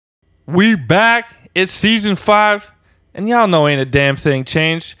We back. It's season 5, and y'all know ain't a damn thing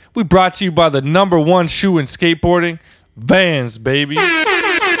changed. We brought to you by the #1 shoe in skateboarding, Vans, baby.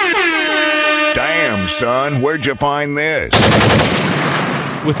 Damn, son, where'd you find this?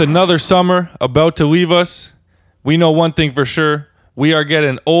 With another summer about to leave us, we know one thing for sure. We are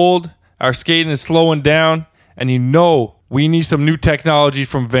getting old, our skating is slowing down, and you know we need some new technology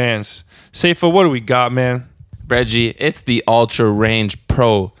from Vans. Safa, what do we got, man? Reggie, it's the Ultra Range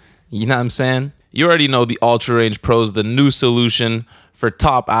Pro. You know what I'm saying? You already know the Ultra Range Pro is the new solution for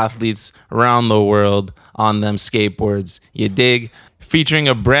top athletes around the world on them skateboards. You dig? Featuring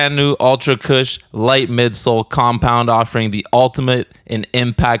a brand new Ultra Cush light midsole compound offering the ultimate in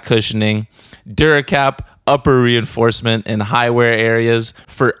impact cushioning, Duracap upper reinforcement in high wear areas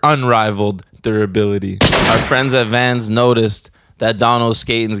for unrivaled durability. Our friends at Vans noticed that Donald's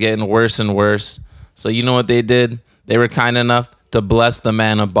skating's getting worse and worse. So you know what they did? They were kind enough to bless the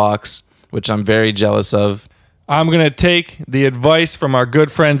man a box, which I'm very jealous of. I'm going to take the advice from our good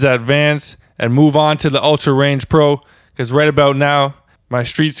friends at Vans and move on to the Ultra Range Pro, because right about now, my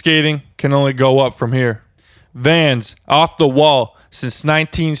street skating can only go up from here. Vans, off the wall since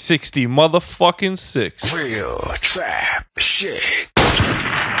 1960 motherfucking 6. Real trap shit.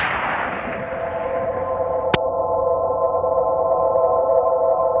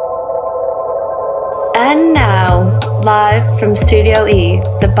 And now, live from Studio E,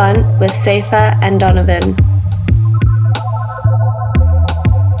 The Bunt with Safa and Donovan.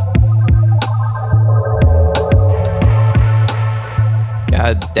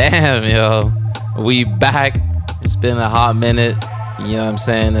 God damn, yo. We back. It's been a hot minute. You know what I'm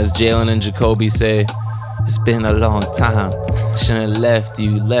saying? As Jalen and Jacoby say, it's been a long time. Shouldn't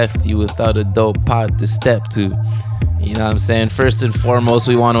have left you without a dope pod to step to. You know what I'm saying? First and foremost,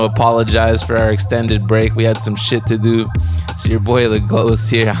 we want to apologize for our extended break. We had some shit to do. So your boy the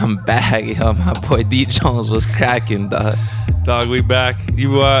Ghost here. I'm back. Yo, my boy D Jones was cracking, dog. Dog, we back. You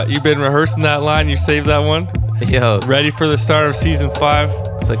been rehearsing that line? You saved that one? Yo. Ready for the start of season 5?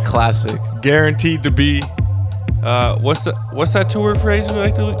 It's a classic. Guaranteed to be, what's that two-word phrase we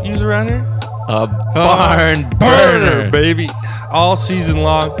like to use around here? A barn burner, baby. All season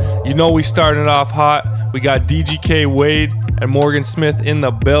long. You know we started off hot. We got DGK Wade and Morgan Smith in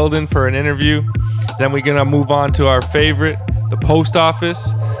the building for an interview. Then we're going to move on to our favorite, the post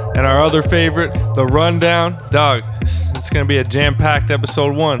office, and our other favorite, the rundown. Dog, it's going to be a jam-packed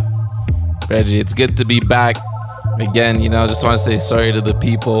episode 1. Reggie, it's good to be back. Again, you know, just want to say sorry to the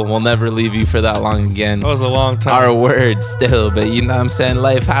people. We'll never leave you for that long again. That was a long time. Our word still, but you know what I'm saying?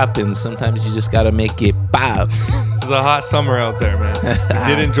 Life happens. Sometimes you just got to make it pop. It's a hot summer out there, man.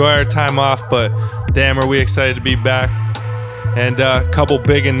 We did enjoy our time off, but damn, are we excited to be back. And a couple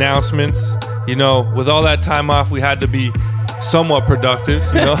big announcements. You know, with all that time off, we had to be somewhat productive.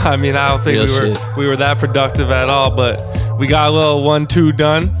 You know, I mean, I don't think we were that productive at all, but we got a little 1-2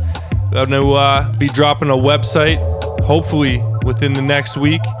 done. I'm going to be dropping a website, hopefully within the next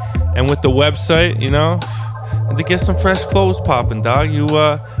week. And with the website, you know, and to get some fresh clothes popping, dog.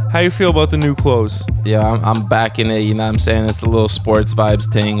 How you feel about the new clothes? Yeah, I'm back in it. You know what I'm saying? It's a little sports vibes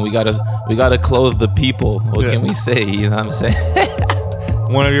thing. We gotta clothe the people. What can we say? You know what I'm saying?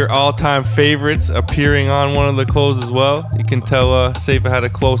 One of your all-time favorites appearing on one of the clothes as well. You can tell Safa had a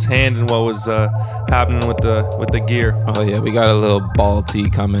close hand in what was happening with the gear. Oh yeah, we got a little ball tee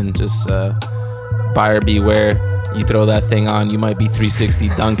coming. Just buyer beware. You throw that thing on, you might be 360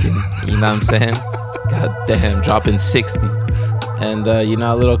 dunking. You know what I'm saying? God damn, dropping 60. And you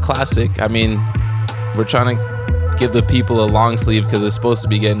know, a little classic. I mean, we're trying to give the people a long sleeve because it's supposed to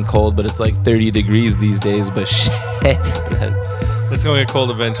be getting cold, but it's like 30 degrees these days. But shit. It's going to get cold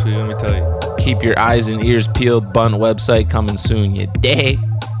eventually, let me tell you. Keep your eyes and ears peeled. Bunt website coming soon, you dig?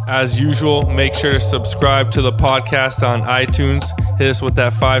 As usual, make sure to subscribe to the podcast on iTunes. Hit us with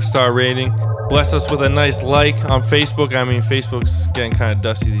that 5-star rating. Bless us with a nice like on Facebook. I mean, Facebook's getting kind of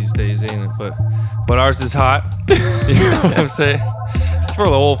dusty these days, ain't it? But ours is hot. You know what I'm saying? It's for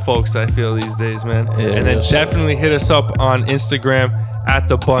the old folks, I feel, these days, man. Yeah, and then definitely hit us up on Instagram at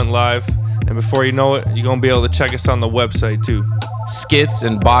The Bunt Live. And before you know it, you're going to be able to check us on the website, too. Skits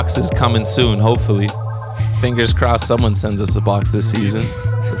and boxes coming soon, hopefully. Fingers crossed someone sends us a box this season.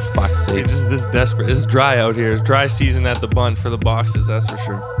 For fuck's sake. This is desperate. It's dry out here. It's dry season at the Bunt for the boxes, that's for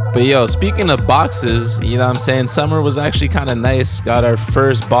sure. But yo, speaking of boxes, you know what I'm saying? Summer was actually kind of nice. Got our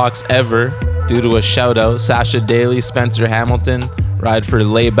first box ever due to a shout out. Sasha Daly, Spencer Hamilton, Ride for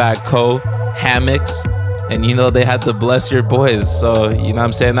Layback Co., Hammocks. And you know, they had to bless your boys. So, you know what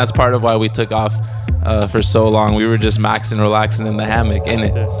I'm saying? That's part of why we took off for so long. We were just maxing, relaxing in the hammock,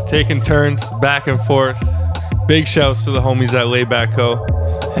 innit? Taking turns back and forth. Big shouts to the homies at Layback Co.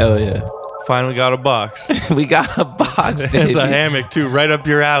 Hell yeah. Finally got a box. We got a box, baby. There's a hammock too, right up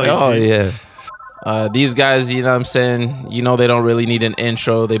your alley. Oh, G. yeah. These guys, you know what I'm saying? You know they don't really need an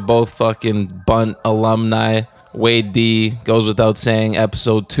intro. They both fucking Bunt alumni. Wade D, goes without saying,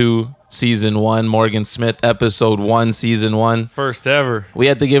 episode 2, season 1. Morgan Smith, episode 1, season 1. First ever. We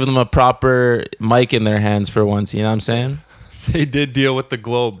had to give them a proper mic in their hands for once, you know what I'm saying? They did deal with the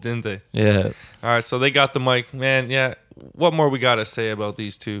globe, didn't they? Yeah. All right, so they got the mic. Man, yeah, what more we got to say about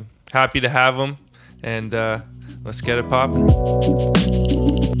these two? Happy to have them, and let's get it popping.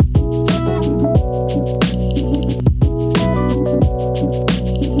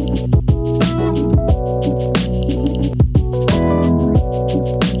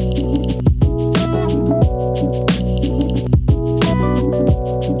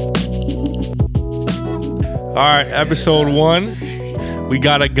 All right, episode 1. We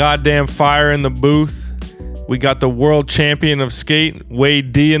got a goddamn fire in the booth. We got the world champion of skate,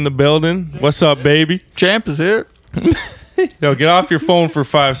 Wade D, in the building. What's up, baby? Champ is here. Yo, get off your phone for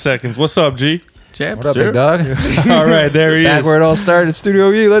 5 seconds. What's up, G? Champ What up, big dog? All right, there he Back is. where it all started, Studio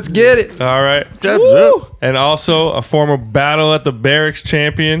E. Let's get it. All right. Woo! And also a former Battle at the Barracks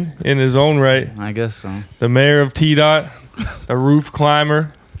champion in his own right. I guess so. The mayor of T-Dot, the roof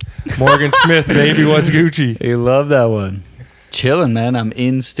climber, Morgan Smith, baby. What's Gucci? You love that one. Chilling, man. I'm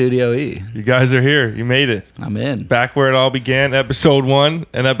in Studio E. You guys are here. You made it. I'm in. Back where it all began, episode 1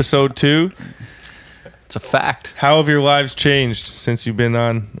 and episode 2. It's a fact. How have your lives changed since you've been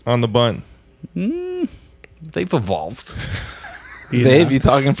on the Bunt? They've evolved. Dave, you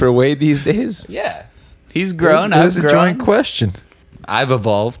talking for Wade these days? Yeah. He's grown. It was I've a grown. joint question. I've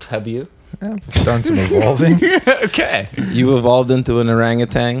evolved. Have you? I've done some evolving. Okay. You've evolved into an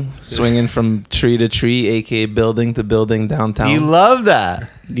orangutan, swinging from tree to tree, aka building to building downtown. You love that.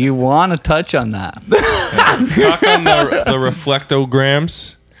 You want to touch on that. Talk on the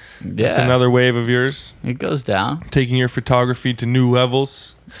reflectograms. Yeah. That's another wave of yours. It goes down. Taking your photography to new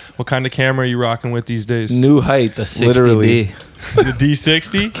levels. What kind of camera are you rocking with these days? New heights, The 60D. literally. The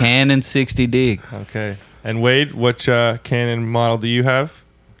D60? Canon 60D. Okay. And Wade, which Canon model do you have?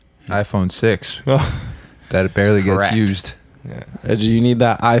 iPhone 6. Oh, That barely gets Correct. used. Reggie, you need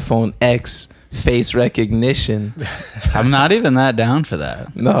that iPhone X face recognition. I'm not even that down for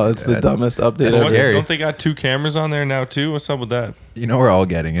that. No, it's the dumbest update That's ever. scary. don't they got 2 cameras on there now too? What's up with that? You know we're all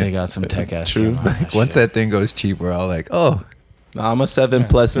getting They it. got some tech ass. True. shit on that Once shit. that thing goes cheap, we're all like, oh. Nah, I'm a 7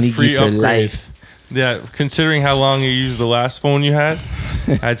 plus it's a free Niki for upgrade. life. Yeah, considering how long you used the last phone you had,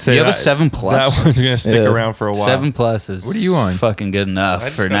 I'd say You have a that- 7 Plus? That one's gonna stick Yeah. around for a while. 7 Plus is What are you on? fucking good I enough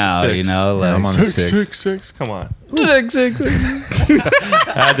just for got the now, 6. you know? Yeah, I'm Like, on a 6. Come on, 6.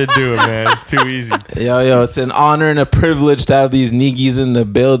 I had to do it, man. It's too easy. Yo, it's an honor and a privilege to have these Nikis in the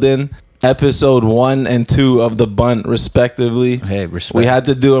building. Episode 1 and 2 of the Bunt, respectively. Hey, respect. We had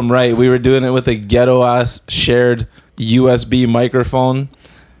to do them right. We were doing it with a ghetto-ass shared USB microphone.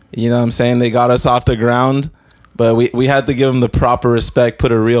 You know what I'm saying? They got us off the ground, but we had to give them the proper respect,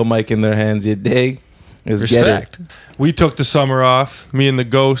 put a real mic in their hands. You dig? Let's get it. respect. We took the summer off. Me and the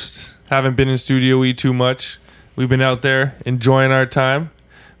Ghost haven't been in Studio E too much. We've been out there enjoying our time.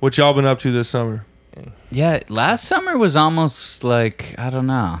 What y'all been up to this summer? Yeah, last summer was almost like, I don't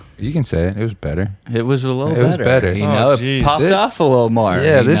know. You can say it. It was better. It was a little It better. was better. You Oh, know, geez. it popped This- off a little more.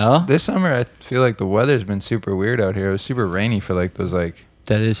 Yeah, you this know? this summer I feel like the weather's been super weird out here. It was super rainy for like those like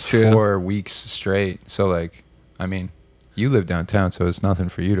That is true. 4 weeks straight. So like, I mean, you live downtown, so it's nothing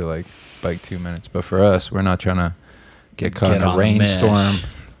for you to like bike 2 minutes. But for us, we're not trying to get caught Get in a on the rainstorm. mesh.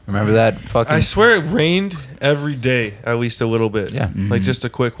 Remember that fucking? I swear it rained every day, at least a little bit. Yeah. Like just a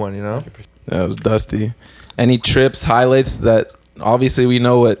quick one, you know? That was dusty. Any trips, highlights that obviously we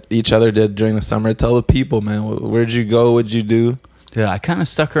know what each other did during the summer. Tell the people, man. Where'd you go? What'd you do? Dude, I kind of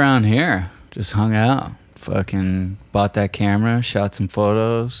stuck around here. Just hung out. Fucking bought that camera, shot some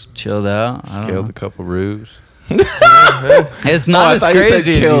photos, chilled out. I don't Scaled know. a couple roofs. It's Oh, not I as thought you said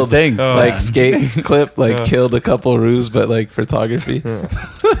crazy as you killed. think. Oh. Like skate clip, like Yeah. killed a couple roos, but like photography.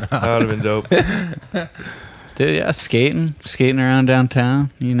 That would have been dope. Dude, yeah, skating around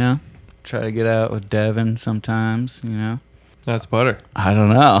downtown, you know. Try to get out with Devin sometimes, you know. That's butter. I don't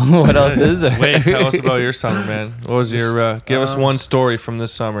know. What else is there? Wait, tell us about your summer, man. What was your, give us one story from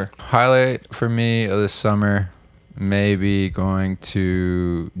this summer. Highlight for me of this summer, maybe going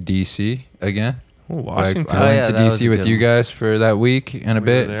to DC again. Oh, Like, Washington. I went yeah, to that was DC a with good you one. guys for that week and a We were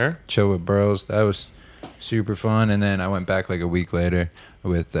bit. there. Chill with bros. That was super fun. And then I went back like a week later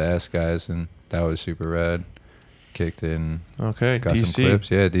with the S guys, and that was super rad. Kicked in, Okay, got some DC.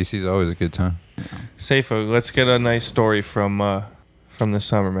 clips. Yeah, DC's always a good time. Seifa, let's get a nice story from from the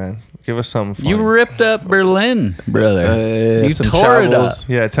summer, man? Give us something funny. You ripped up Berlin, brother. You some tore it up. travels.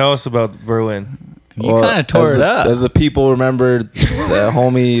 Yeah, tell us about Berlin. You kind of tore it up. As the people remembered, the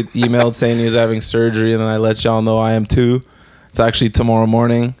homie emailed saying he was having surgery, and then I let y'all know I am too. It's actually tomorrow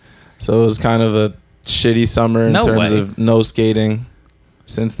morning. So it was kind of a shitty summer in terms of no skating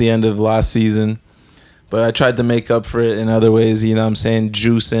since the end of last season. But I tried to make up for it in other ways, you know what I'm saying?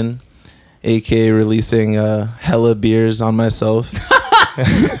 Juicing, aka releasing hella beers on myself.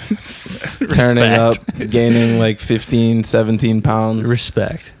 Turning up, gaining like 15, 17 pounds.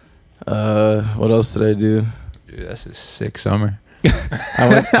 Respect. What else did I do? Dude, that's a sick summer.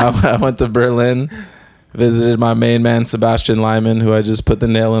 I went to Berlin, visited my main man, Sebastian Lyman, who I just put the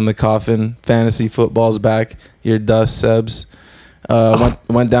nail in the coffin. Fantasy football's back. Your dust, Sebs.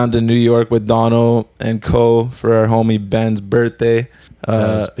 Went down to New York with Dono and Co. for our homie Ben's birthday.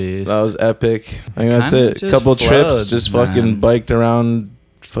 That was epic. I think that's it. Couple trips, just fucking biked around,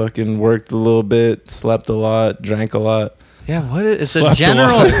 fucking worked a little bit, slept a lot, drank a lot. Yeah, it's a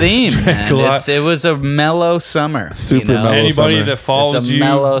general theme, man. lot. It was a mellow summer. Super mellow. Anybody summer. that follows It's a you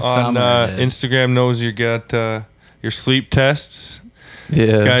mellow on summer, dude. Instagram knows you got your sleep tests.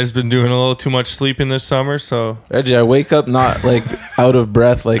 Yeah. Guy's been doing a little too much sleeping this summer, so Reggie, I wake up not like out of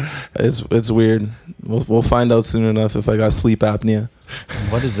breath. Like it's weird. We'll find out soon enough if I got sleep apnea.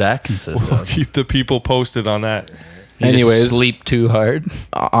 What does that consist we'll of? keep the people posted on that. You just Anyways, sleep too hard.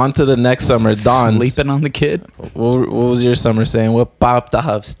 On to the next summer. Don, Sleeping on the kid. what was your summer saying? What popped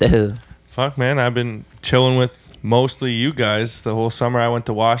off still? Fuck, man, I've been chilling with mostly you guys the whole summer. I went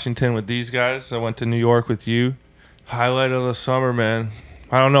to Washington with these guys. I went to New York with you. Highlight of the summer, man.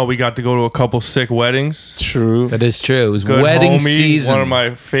 I don't know. We got to go to a couple sick weddings. True. That is true. It was Good wedding homie, season. one of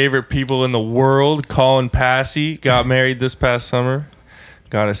my favorite people in the world, Colin Passy, got married this past summer.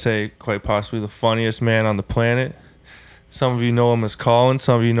 Gotta say, quite possibly the funniest man on the planet. Some of you know him as Colin.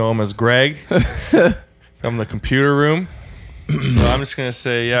 Some of you know him as Greg from the computer room. So I'm just gonna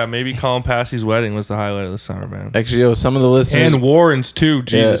say, yeah, maybe Colin Passy's wedding was the highlight of the summer, man. Actually, some of the listeners And Warren's too.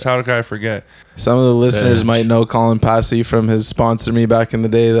 Jesus, how could I forget? Some of the listeners Bitch. might know Colin Passy from his sponsor me back in the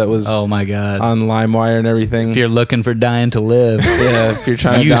day that was Oh my God. on LimeWire and everything. If you're looking for Dying to Live, Yeah, if you're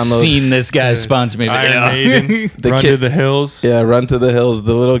trying to you've download. seen this guy sponsor me. Iron Maiden, The Run kid- to the Hills. Yeah, Run to the Hills.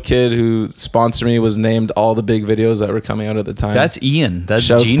 The little kid who sponsored me was named all the big videos that were coming out at the time. That's Ian. That's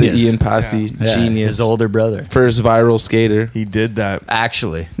Shouts genius. to Ian Passy, Yeah, genius. His older brother. First viral skater. He did that.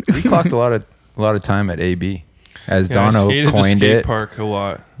 Actually. We clocked a lot of time at AB, as Yeah, I Dono skated the coined skate it. park a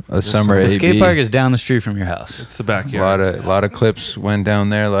lot. A summer The AB. skate park is down the street from your house. It's the a backyard. lot of clips went down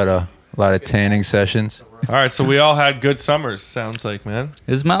there. A lot of tanning sessions. All right, so we all had good summers. Sounds like, man.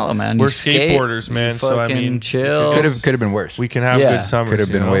 It's mellow, man. We're You skate, skateboarders, man, you so I fucking mean, chill. if Could have been worse. We can have Yeah. good summers. Could have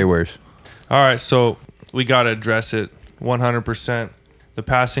you been know? way worse. All right, so we got to address it 100%. The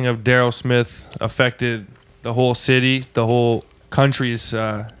passing of Daryl Smith affected the whole city, the whole country's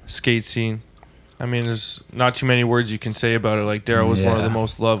skate scene. I mean, there's not too many words you can say about it. Like, Daryl was one of Yeah. the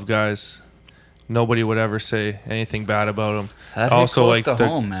most loved guys. Nobody would ever say anything bad about him. That Also, hit close like, to the-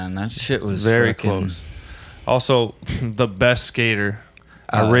 home, man. That shit was Very fucking- close. Also, the best skater,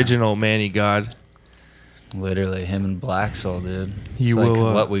 original Manny God. Literally, him and Black Soul, dude. You It's like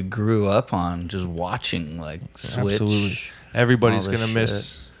will, what we grew up on, just watching, like Switch. Absolutely. Everybody's all this gonna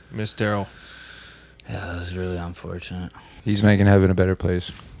miss Daryl. Yeah, it was really unfortunate. He's making heaven a better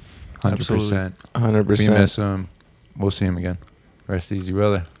place. 100%. Absolutely. 100%. We miss him. We'll see him again. Rest easy,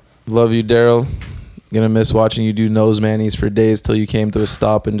 brother. Love you, Daryl. Gonna miss watching you do nose manies for days till you came to a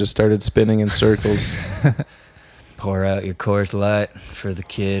stop and just started spinning in circles. Pour out your Coors Light for the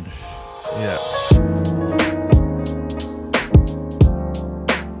kid. Yeah.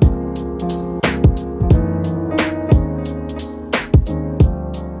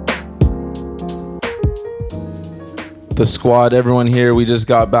 The squad, everyone here, we just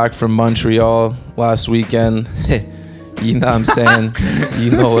got back from Montreal last weekend. You know what I'm saying?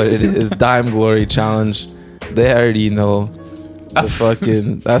 You know what it is. Dime Glory Challenge. They already know. The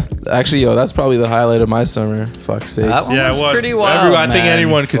fucking that's probably the highlight of my summer. Fuck's sakes. That one Yeah, was it was. pretty wild, I think man.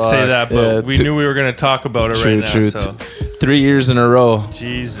 anyone could say Fuck. that, but Yeah, we knew we were going to talk about it right now. So. 3 years in a row.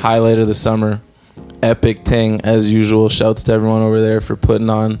 Jesus. Highlight of the summer. Epic ting as usual. Shouts to everyone over there for putting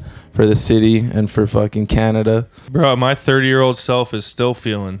on for the city and for fucking Canada. Bro, my 30-year-old self is still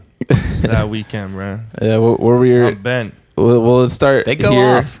feeling that weekend, man. Yeah, where we were. I'm bent. Well, let's start They go here.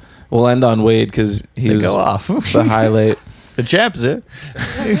 off. We'll end on Wade because he They was go off. the highlight. The chaps, it.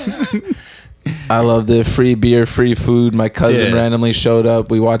 I loved it. Free beer, free food. My cousin Yeah. randomly showed up.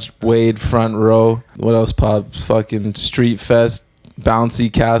 We watched Wade front row. What else popped? Fucking Street Fest.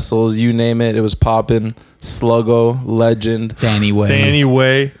 bouncy castles, you name it. It was popping. Sluggo, legend. Danny Way. Danny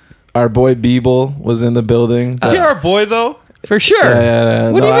Way. Our boy Beeble was in the building. Is he our boy though? For sure.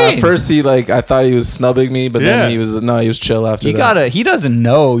 Yeah. What do you mean? At first, I thought he was snubbing me, but then he was chill after that. He doesn't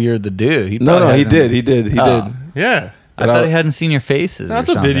know you're the dude. He did. He did. Yeah. I thought he hadn't seen your faces. That's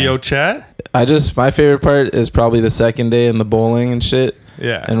or a something. video chat. My favorite part is probably the second day in the bowling and shit.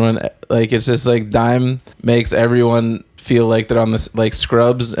 Yeah. And when it's just like Dime makes everyone feel like they're on this like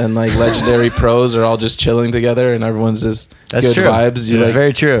Scrubs and like legendary pros are all just chilling together and everyone's just good true. vibes. You That's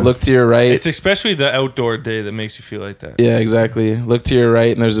very true. Look to your right. It's especially the outdoor day that makes you feel like that. Yeah, exactly. Look to your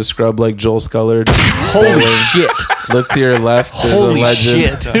right and there's a scrub like Joel Scullard. Holy shit. Look to your left, there's Holy a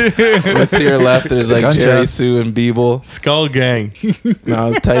legend. shit. Look to your left, there's like Gunshot. Jerry Sue and Beeble. Skull Gang. No,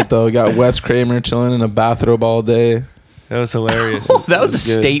 it's tight though. We got Wes Kramer chilling in a bathrobe all day. That was hilarious. That was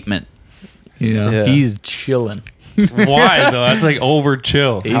a Good. statement. You know, Yeah. he's chilling. Why though? That's like over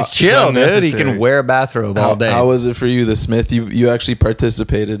chill. He's chill, dude. He unnecessary. can wear a bathrobe all day. How was it for you, the Smith? You actually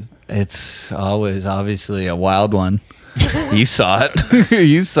participated. It's always obviously a wild one. You saw it.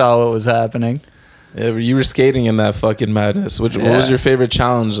 You saw what was happening. Yeah, you were skating in that fucking madness. What was your favorate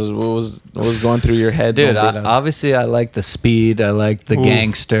challenge? What was going through your head? Dude, the whole way down? obviously I like the speed. I like the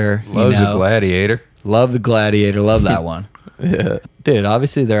gangster. Loves a gladiator. Love the gladiator. Love that one. Yeah. Dude,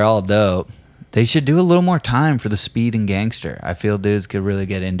 obviously they're all dope. They should do a little more time for the speed and gangster. I feel dudes could really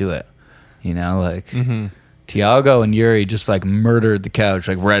get into it. You know, like Tiago and Yuri just like murdered the couch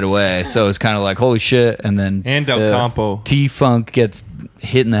like right away. So it's kind of like holy shit. And then And Del Campo. T-Funk gets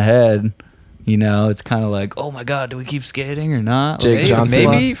hit in the head. You know, it's kind of like, oh my god, do we keep skating or not? Jake Like, Johnson.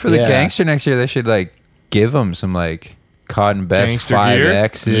 Maybe for the Yeah. gangster next year, they should like give him some like cotton best Gangster gear?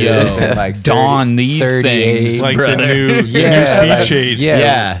 5Xs Yo, and like don these 38. things, Like brother. the new Yeah, speed like- shade.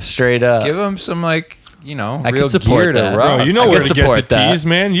 Yeah, straight up. Give him some like I real can support gear to that. rock. Bro, you know I where could to get support the that. tees,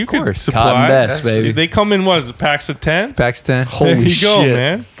 man. You could course. supply. Cotton best, baby. They come in, what is it, packs of 10? Packs 10. Holy There you go, shit.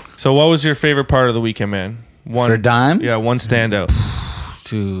 man. So what was your favorite part of the weekend, man? One For Dime? Yeah, one standout.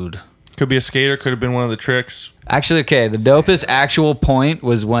 Dude. Could be a skater, could have been one of the tricks. Actually, okay, the dopest actual point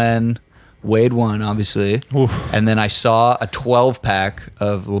was when Wade won, obviously. Oof. And then I saw a 12-pack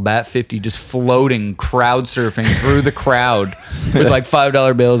of Labatt 50 just floating, crowd surfing through the crowd with like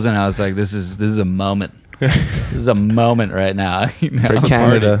 $5 bills, and I was like, this is a moment. This is a moment right now. You know? For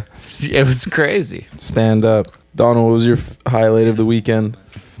Canada. It was crazy. Stand up. Donald, what was your highlight of the weekend?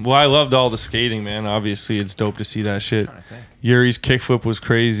 Well, I loved all the skating, man. Obviously, it's dope to see that shit. Yuri's kickflip was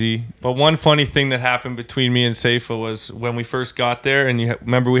crazy. But one funny thing that happened between me and Seifa was when we first got there, and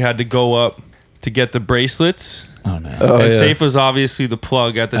remember we had to go up to get the bracelets. Oh, no. Oh, And yeah. Seifa's obviously the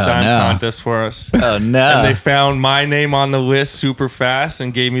plug at the dime no. contest for us. Oh, no. And they found my name on the list super fast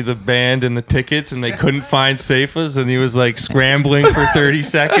and gave me the band and the tickets, and they couldn't find Seifa's, and he was like scrambling for 30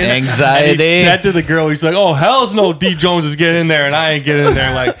 seconds. Anxiety. And he said to the girl, he's like, "Oh, hell's no, D Jones is getting in there, and I ain't getting in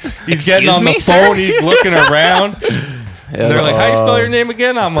there." Like, he's getting Excuse on the me, phone, sir? he's looking around. Yeah, They're like, "How you spell your name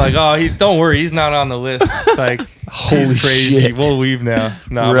again?" I'm like, "Oh, don't worry, he's not on the list." Like, Holy he's crazy. shit. We'll leave now.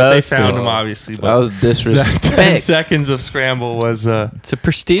 No, but they Roasted. found him obviously. that But was 10 disrespect. seconds of scramble was It's a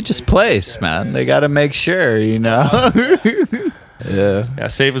prestigious place, man. They got to make sure, you know. Yeah.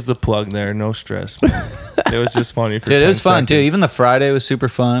 save us the plug there. No stress. Man. It was just funny. For Dude, it 10 was fun too. seconds. Even the Friday was super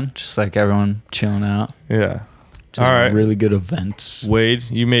fun. Just like everyone chilling out. Yeah. Just All right. really good events. Wade,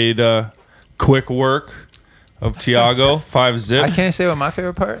 you made quick work of Tiago 5-zip. I can't say what my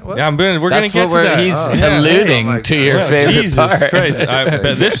favorite part was. Yeah, we're gonna That's get what to that. he's Yeah. alluding Oh my to God. your Yeah, favorite Jesus part. Christ. I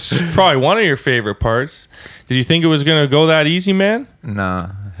bet this is probably one of your favorite parts. Did you think it was gonna go that easy, man? Nah,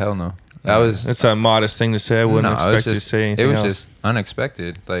 hell no. That was That's a modest thing to say. I wouldn't no, expect you to say anything it was else. just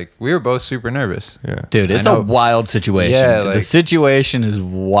unexpected. Like we were both super nervous. Yeah. Dude, it's I a know. wild situation. Yeah, the like- situation is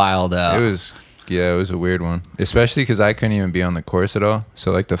wild out. It was a weird one, especially because I couldn't even be on the course at all.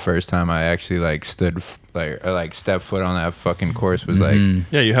 So like the first time I actually like stepped foot on that fucking course was like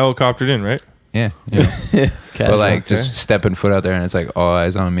Yeah, you helicoptered in, right? yeah. But like just stepping foot out there and it's like all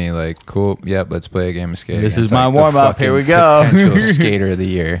eyes on me. Like cool, yep, let's play a game of skating. This It's is my like the warm-up. Here we fucking go. Potential skater of the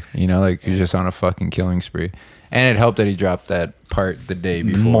year. You know, like you're just on a fucking killing spree. And it helped that he dropped that part the day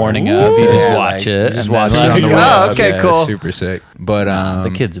before. Morning of, you just watch it, You just and watch then it on the like, way oh, up. okay, Yeah, cool. Super sick. But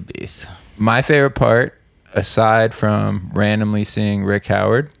the kid's a beast. my favorite part, aside from randomly seeing Rick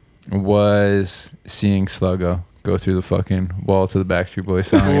Howard, was seeing Sluggo go through the fucking wall to the Backstreet Boys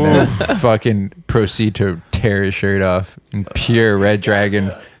song and then fucking proceed to tear his shirt off in pure Red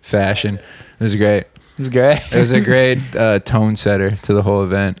Dragon fashion. It was great. It's great. It was a great tone setter to the whole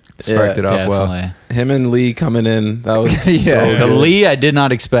event. Sparked it off well. Definitely. Him and Lee coming in. That was Yeah. so The good. Lee I did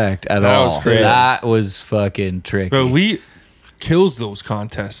not expect at That all. was crazy. That was fucking tricky. But kills those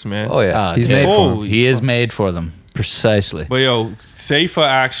contests, man. Oh yeah, he's dude. made for him. Holy He is fuck. made for them. Precisely. But yo, Seifa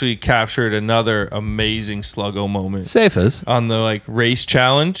actually captured another amazing sluggo moment Safe as. on the like race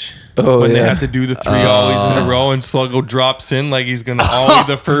challenge Oh, when they yeah. had to do the 3 ollies in a row and Sluggo drops in like he's gonna ollie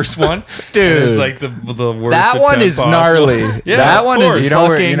the first one. Dude. And it's like the worst. That one attempt is possible. gnarly. Yeah, That of one is course. You know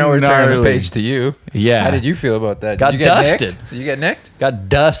we're turning the gnarly. page to you. Yeah. How did you feel about that? Got Did you get dusted. nicked? Did you get nicked? Got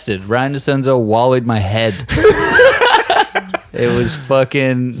dusted. Ryan DeCenzo wallied my head. It was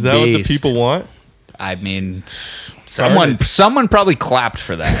fucking Is that what the beast. people want? I mean, someone probably clapped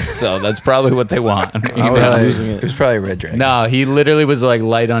for that. So that's probably what they want. I was losing It it. was probably Red Dragon. No, he literally was like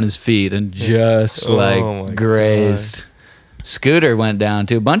light on his feet and just Oh my like grazed. Scooter went down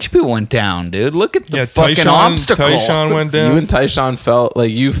too. A bunch of people went down, dude. Look at the fucking obstacle. Tyshawn went down. You and Tyshawn felt like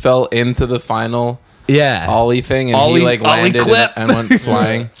you fell into the final Yeah. ollie thing, and Ollie- he like ollie landed clip. and went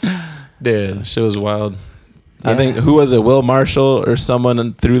flying. Dude. Shit was wild. I think who was it? Will Marshall or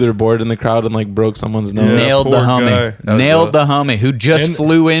someone threw their board in the crowd and like broke someone's nose. Yeah. Nailed the poor homie. guy. That was Nailed rough. the homie who just And-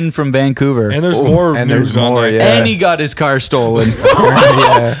 flew in from Vancouver. and there's Oh, more and news there's on more, that. yeah. And he got his car stolen.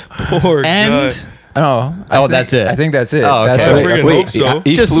 yeah. Poor and guy. Oh, that's it. I think that's it. Oh, That's okay. I what- friggin' Wait, hope so.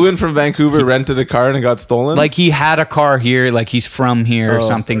 he Just- flew in from Vancouver, rented a car, and it got stolen. like he had a car here, like he's from here or Oh,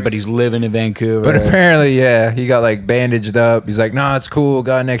 something, but he's living in Vancouver. But apparently, yeah, he got like bandaged up. He's like, "Nah, it's cool.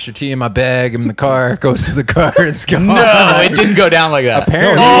 Got an extra tea in my bag. I'm in the car." Goes to the car. It's gone. no, it didn't go down like that.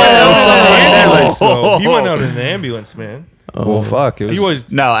 Apparently, Ambulance, though. He went out in an ambulance, man. Well, fuck. It was, He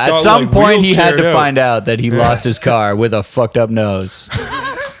was No, at got, some like, point he had to wheelchaired out. find out that he lost his car with a fucked up nose.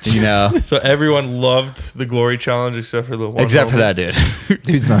 You know, So everyone loved the glory challenge except for the one. except for moment. that dude.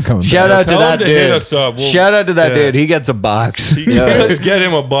 dude's not coming. Shout back. out to Tell that him to hit dude. us up. We'll- Shout out to that yeah. dude. He gets a box. Let's get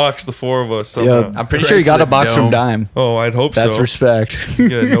him a box, the 4 of us. Somehow. I'm pretty sure he got a box from dome. Dime. Oh, I'd hope That's so. respect.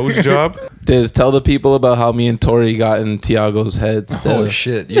 Get a nose job. Diz, tell the people about how me and Tori got in Tiago's head. Oh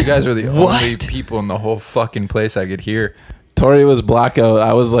shit! You guys were the What? only people in the whole fucking place I could hear. Tori was blackout.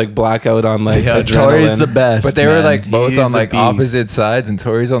 I was like blackout on like Yeah, adrenaline. Tori's the best. But they were man. like both He's on a like beast. opposite sides, and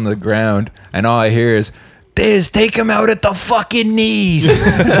Tori's on the ground, and all I hear is, "Diz, take him out at the fucking knees."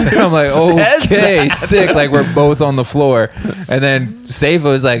 And I'm like, okay, sick. Like we're both on the floor, and then Seifa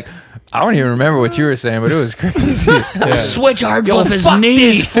was like, I don't even remember what you were saying, but it was crazy. Switch hard Yo, flip his fuck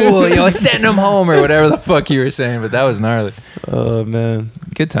knees. this fool, yo, send him home or whatever the fuck you were saying. But that was gnarly. Oh man.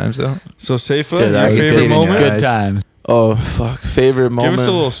 Good times though. So, Seifa, Dude, I your could favorite see it in moment? your Good time. Oh fuck. Favorite Give moment. us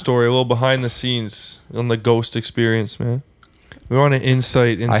a little story, a little behind the scenes on the ghost experience, man. We want an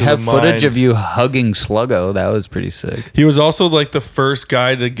insight into I have the footage mind. of you hugging Sluggo. That was pretty sick. He was also like the first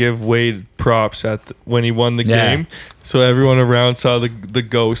guy to give Wade props when he won the Yeah. game. So everyone around saw the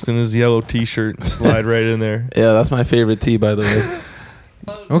ghost in his yellow T-shirt slide right in there. Yeah, that's my favorite tee, by the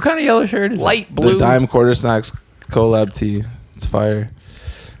way. What kind of yellow shirt is it? Light The blue. Dime Quarter Snacks collab tee. It's fire.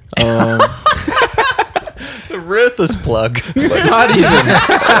 The ruthless plug. Not even.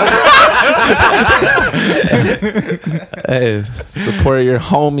 Hey, support your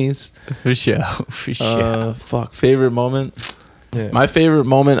homies. For sure. For sure. Fuck. Favorite moment. Yeah. My favorite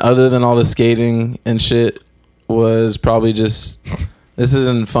moment, other than all the skating and shit, was probably just. This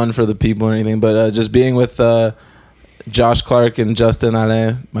isn't fun for the people or anything, but just being with Josh Clark and Justin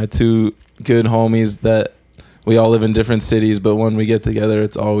Alain, my 2 good homies that we all live in different cities, but when we get together,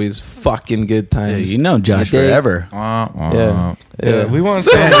 it's always fucking good Yeah, times. you know Josh They- forever. Yeah. Yeah, we want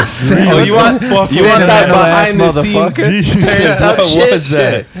some. Oh, you want that behind the scenes turns up What shit? was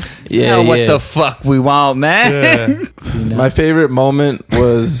that? Yeah, You know what yeah. the fuck we want, man. Yeah. My favorite moment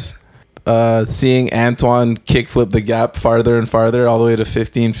was seeing Antoine kickflip the gap farther and farther, all the way to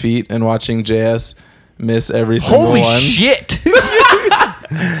 15 feet, and watching JS miss every single Holy one. shit.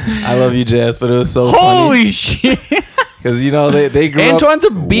 I love you, JS, but it was so Holy shit. funny because you know they grew Antoine's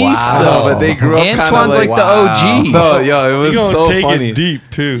up. a beast, Wow. though. But they grew up kinda Antoine's like like- the OG. No, yo, it was You gonna so take funny. it deep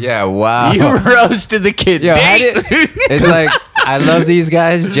too. Yeah, wow. You roasted the kid. Yo, how deep. it's like I love these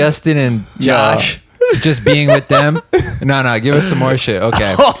guys, Justin and Josh. Just being with them. No, give us some more shit.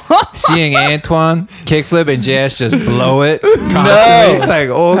 Okay. Seeing Antoine kickflip and JS just blow it constantly. Like,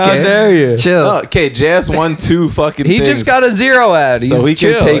 okay. How dare you? Chill. Oh, okay, JS won 2 fucking He things. just got a 0 ad. He's So he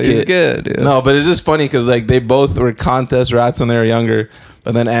can chill. take He's it. good. Dude. No, but it's just funny because like they both were contest rats when they were younger,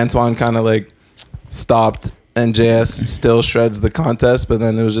 but then Antoine kind of like stopped, and JS still shreds the contest. But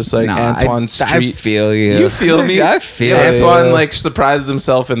then it was just like Nah, Antoine's I street. feel you. You feel me? I feel Antoine you. like surprised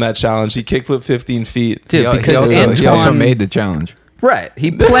himself in that challenge. He kickflip 15 feet. Dude, He because also Antoine, made the challenge. Right. He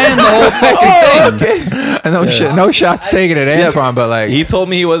planned the whole fucking thing. And no shots taken at Antoine, but like He told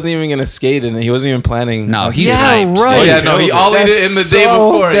me he wasn't even gonna skate and he wasn't even planning. No, on he's skating. hyped. right. Oh yeah, no, he ollied it in the day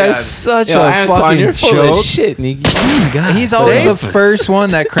before. That's such a Antoine, fucking you're full joke. of shit, nigga. God, He's always the safe. first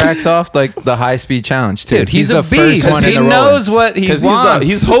one that cracks off like the high speed challenge too. Dude, he's the a beast. first one He in the knows what he Because wants.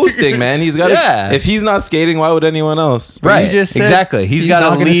 he's hosting, man. He's got to. Yeah. If he's not skating, why would anyone else? But right. you just said exactly. He's he's got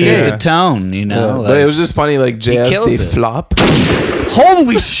not to gonna lead skate. the tone, you know. But it was just funny, like JS, kills they it. flop.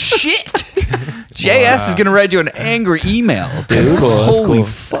 Holy shit! JS is gonna write you an angry email, dude. That's cool, that's Holy cool.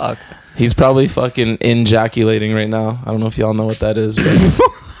 fuck! He's probably fucking ejaculating right now. I don't know if y'all know what that is. But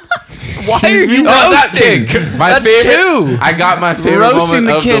Why are you that roasting? thing. My That's favorite. two. I got my favorite Roasting moment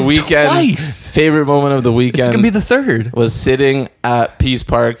the of kid the weekend. twice. Favorite moment of the This weekend is gonna be the third. was sitting at Peace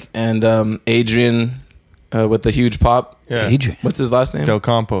Park and Adrian with the huge pop. Yeah. Adrian. What's his last name? Del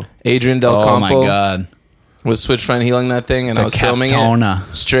Campo. Adrian Del Oh my Campo god! was switch front heeling that thing, and I was filming Captona.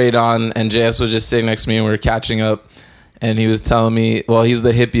 it straight on, and JS was just sitting next to me, and we were catching up, and he was telling me, well, he's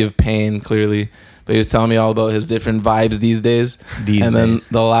the hippie of pain, clearly, but he was telling me all about his different vibes these days. And then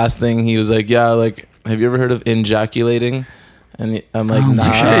the last thing, he was like, yeah, like, have you ever heard of ejaculating? And I'm like, Oh my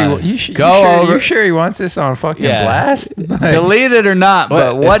nah. God. You sure over- you sure he wants this on fucking Yeah. blast? Like, Delete it or not,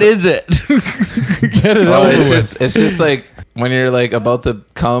 but What? what is it? get it Oh, over it's with. just like when you're like about to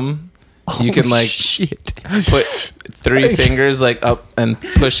come, you can like shit. put 3 fingers like up and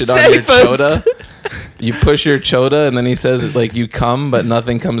push it on your Save us. chota. You push your chota, and then he says like you come, but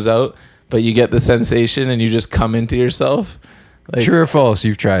nothing comes out, but you get the sensation, and you just come into yourself. Like, True or false?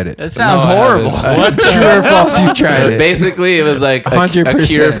 You've tried it. That sounds I horrible. haven't. True or false? You've tried it. Basically, it was like a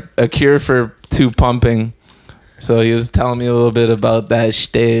 100%. cure for 2 pumping. So he was telling me a little bit about that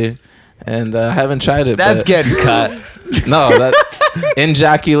shit, and I haven't tried it. That's but getting cut. no, that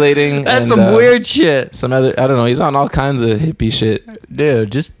ejaculating. That's and, some weird shit, Some other, I don't know. He's on all kinds of hippie shit.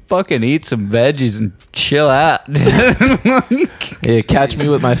 dude. Just fucking eat some veggies and chill out. Yeah, catch me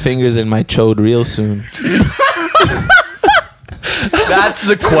with my fingers in my chode real soon. That's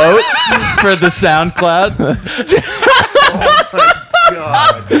the quote for the SoundCloud.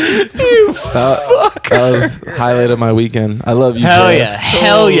 That was highlight of my weekend. I love you, JS.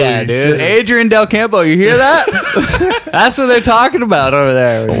 Hell yeah, dude. Adrian Del Campo, you hear that? That's what they're talking about over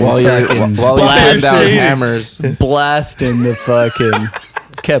there. While he's putting blasting, down hammers. blasting the fucking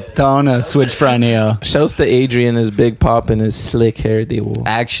Captona switch front heel. Shouts to Adrian, his big pop and his slick hair. They will.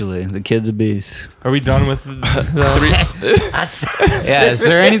 Actually, the kid's a beast. Are we done with the Yeah, is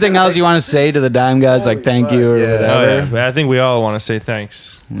there anything else you want to say to the Dime guys? Like thank you or Oh, whatever? yeah. I think we all want to say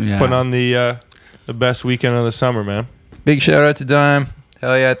thanks. Yeah. Putting on the best weekend of the summer, man. Big shout out to Dime.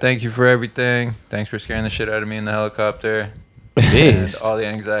 Hell yeah, thank you for everything. Thanks for scaring the shit out of me in the helicopter. And Jeez. all the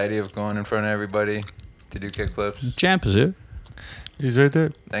anxiety of going in front of everybody to do kickflips. Champ is here. He's right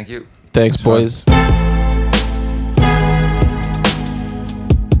there. Thank you. Thanks, boys.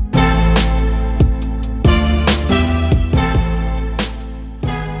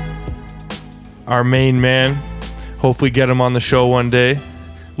 Our main man. Hopefully get him on the show one day.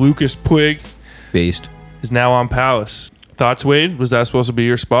 Lucas Puig Beast. is now on Palace. Thoughts, Wade? Was that supposed to be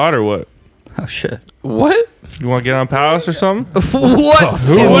your spot or what? Oh shit. What? You want to get on Palace or something? What?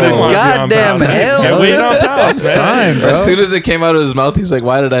 Who wouldn't want to be on Goddamn Palace? hell. Get Wade on Palace, man. As soon as it came out of his mouth, he's like,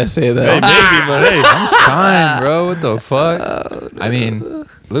 "Why did I say Hey, that?" maybe, but hey, Fine, bro. What the fuck? I mean,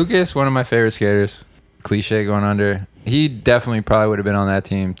 Lucas, one of my favorite skaters. Cliche going under. He definitely probably would have been on that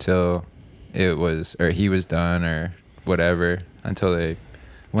team till it was, or he was done, or whatever, until they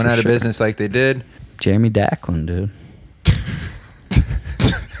went out of business like they did. Jeremy Dacklin, dude.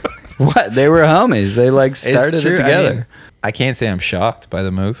 What? They were homies. They like started it true. together. I mean, I can't say I'm shocked by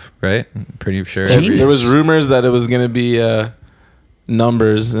the move, right? I'm pretty sure. Genius. There was rumors that it was gonna be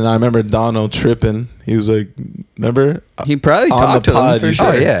numbers, and I remember Dono tripping. He was like, "Remember?" He probably On talked the to them pod, for you sure.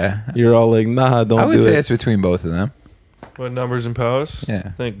 Oh yeah. You're all like, "Nah, I don't would do say it." it's between both of them. what numbers in Palace?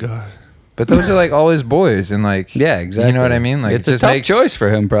 Yeah. Thank God. But those are like all his boys, and like Yeah, exactly. You know what I mean? Like it's it a just tough makes, choice for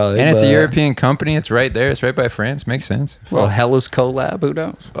him, probably. and it's a but- European company. It's right there. It's right by France. Makes sense. Well, Hellas collab. Who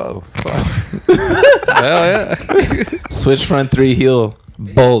knows? Oh, fuck. Hell yeah. Switch front 3 heel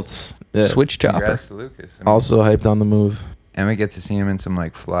bolts. Yeah. Switch chopper. Congrats to Lucas. I mean, Also hyped on the move. and we get to see him in some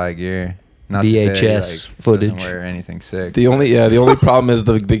like fly gear. Not to say VHS he, like, footage. doesn't wear anything sick. The only problem is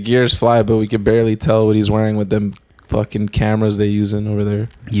the gears fly, but we could barely tell what he's wearing with them fucking cameras they using over there.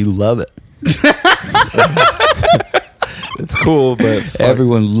 You love it. It's cool, but fuck.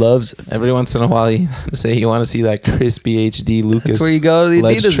 Everyone loves it. Every once in a while, you say you want to see that crispy HD Lucas. That's where you go to the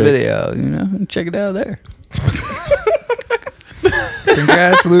ledge Adidas trick. video. You know, check it out there.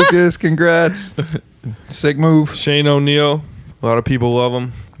 Congrats, Lucas. Congrats. Sick move. Shane O'Neill A lot of people love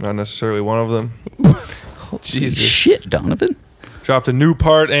him. Not necessarily one of them. Jesus. Shit, Donovan. Dropped a new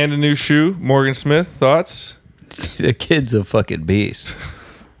part and a new shoe. Morgan Smith, thoughts? The kid's a fucking beast.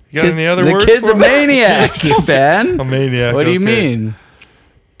 You got any other the words kid's for a him? maniac, man. A maniac. What do you okay. mean?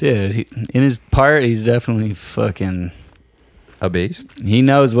 Dude, in his part, he's definitely fucking... A beast. He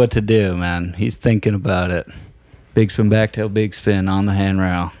knows what to do, man. He's thinking about it. Big spin, backtail, big spin on the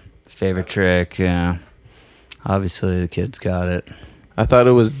handrail. Favorite trick, yeah. Obviously, the kid's got it. I thought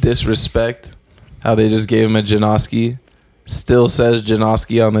it was disrespect how they just gave him a Janoski. Still says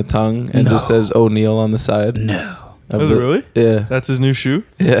Janoski on the tongue and just says O'Neal on the side. No. Was it really? Yeah. That's his new shoe?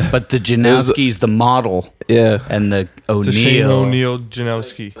 Yeah. But the Janowski's the model, Yeah. and the It's a Shane O'Neal. O'Neal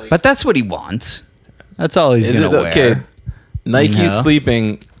Janowski. But that's what he wants. That's all he's Is going it to wear. okay? Nike's You know?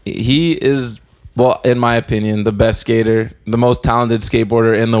 sleeping. He is, well, in my opinion, the best skater, the most talented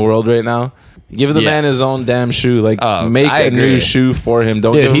skateboarder in the world right now. Give the Yeah. man his own damn shoe. Like, Oh, make I a new agree. shoe for him.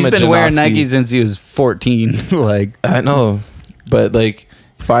 Don't Dude, give him he's a been wearing Janoski. Nike since he was 14. Like, I know, but like,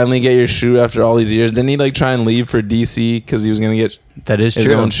 finally get your shoe after all these years. Didn't he like try and leave for DC because he was gonna get that is his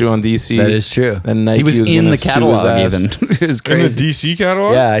true. own shoe on DC? That is true. Then Nike he was in gonna the sue his catalog ass. even. It was In the crazy. DC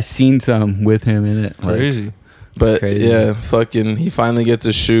catalog? Yeah, I seen some with him in it. Like, Crazy. But crazy. yeah, fucking, he finally gets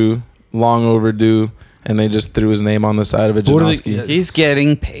a shoe, long overdue, and they just threw his name on the side of a What do they- Janoski. He's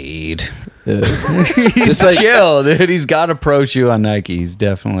getting paid. Yeah. He's Just like- chill, dude. He's got a pro shoe on Nike. He's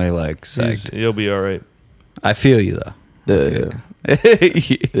definitely like psyched. He'll be all right. I feel you though.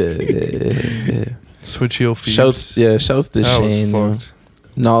 Switch heel feet. Shouts to That was Shane. fucked.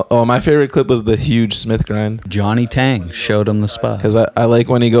 No, my favorite clip was the huge Smith grind Johnny Tang showed him the spot. because I like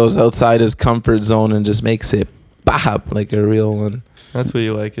when he goes outside his comfort zone and just makes it bop like a real one. That's what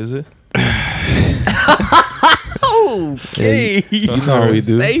you like, is it? Okay, You know how we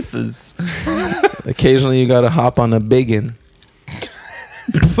do. Safest. Occasionally you gotta hop on a biggin.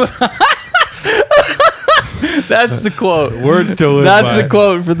 That's the quote. Word still lives That's by. the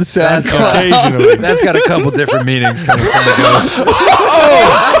quote for the sound. Occasionally. That's got a couple different meanings coming from the ghost.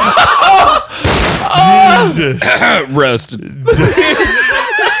 Jesus. Roasted.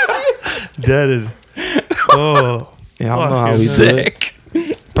 Deaded. Oh. Yeah, I don't know how we do it. Sick.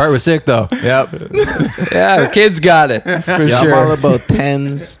 Part was sick though. Yep. Yeah, the kids got it for Yeah, sure. I'm all about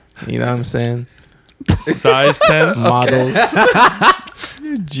tens. You know what I'm saying? Size 10s. Models.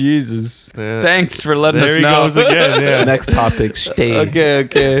 Jesus. Yeah. Thanks for letting There us he know. goes again. Yeah. Next topic. Stay.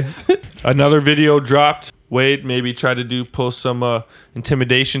 Okay. Another video dropped. Wade maybe tried to post some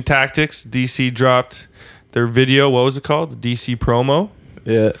intimidation tactics. DC dropped their video. What was it called? The DC promo.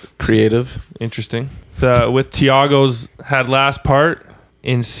 Yeah. Creative. Interesting. With Tiago's had last part.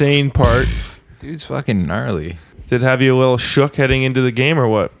 Insane part. Dude's fucking gnarly. Did it have you a little shook heading into the game or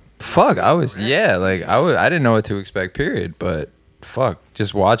what? Fuck, I didn't know what to expect, period. But fuck,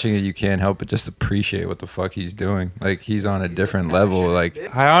 just watching it, you can't help but just appreciate what the fuck he's doing. Like, he's on a different level.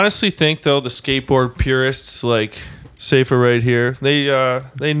 Like, I honestly think though the skateboard purists like Safer right here,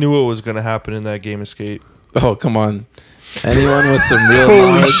 they knew what was going to happen in that game of skate. Oh, come on. Anyone with some real Holy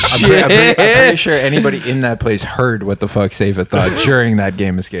knowledge. shit. I'm pretty sure anybody in that place heard what the fuck Safa thought during that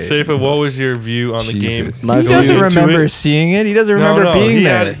game of skate. Safer, what was your view on the game? Jesus. My He view doesn't into remember it? seeing it. He doesn't remember being he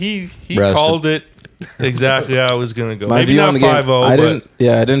there. He Roasted. called it exactly how it was going to go. My Maybe view not on the game. 5-0, I but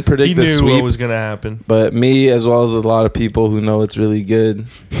didn't predict he the knew sweep. what was going to happen. But me, as well as a lot of people who know it's really good,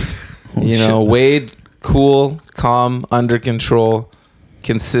 you know, Wade, cool, calm, under control,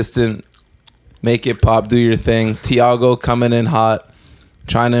 consistent, make it pop, do your thing. Tiago coming in hot,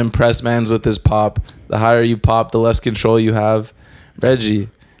 trying to impress mans with his pop. The higher you pop, the less control you have. Reggie,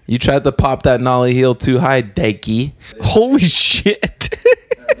 you tried to pop that nollie heel too high, Dakey. Holy shit.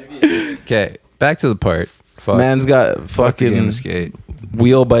 Okay, back to the part. Fuck. Man's got Fuck the game fucking of skate.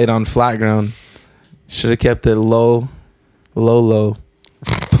 wheel bite on flat ground. Should have kept it low.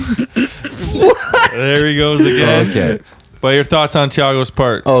 There he goes again. Okay. But your thoughts on Tiago's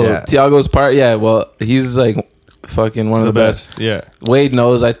part? Oh, Yeah. Tiago's part? Yeah, well, he's like fucking one of the best. Yeah. Wade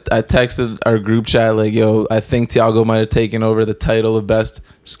knows. I texted our group chat like, yo, I think Tiago might have taken over the title of best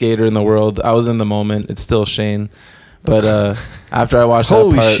skater in the world. I was in the moment. It's still Shane. But after I watched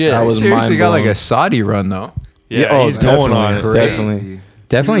Holy that part, shit. I was Seriously mind got like blown. a Saudi run though. Yeah, he's going on it. Definitely.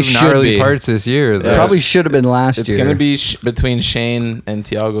 Definitely should gnarly be. parts this year. Though. Probably should have been last It's year. going to be between Shane and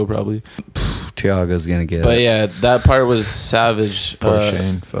Tiago probably. Tiago's going to get But it. yeah, that part was savage. Poor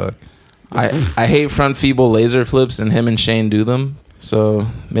Shane. Fuck. I hate front feeble laser flips, and him and Shane do them. So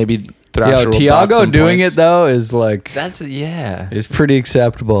maybe Thrasher Yo, will dock Tiago some doing points. it though is like Yeah. it's pretty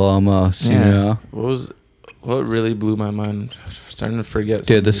acceptable almost, you Yeah. know. What really blew my mind? starting to forget.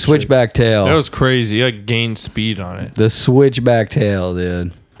 some Dude, the of tricks. switchback tail. That was crazy. You like gained speed on it. The switchback tail,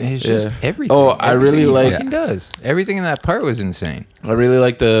 dude. It's Yeah. just everything. Oh, I really Everything he like- fucking does. Everything in that part was insane. I really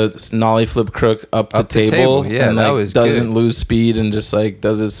like the nollie flip crook up the Up the table. table, yeah, and that like was doesn't good. lose speed and just like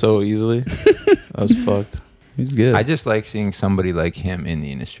does it so easily. That was fucked. He's good. I just like seeing somebody like him in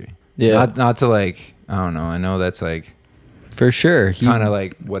the industry. Yeah. Not to like, I don't know. I know that's like For sure. kind of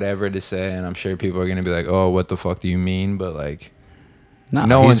like whatever to say, and I'm sure people are gonna be like, "Oh, what the fuck do you mean?" But like,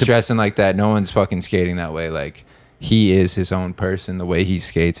 no one's dressing like that. No one's fucking skating that way. Like, he is his own person. The way he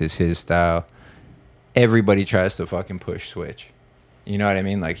skates is his style. Everybody tries to fucking push switch. You know what I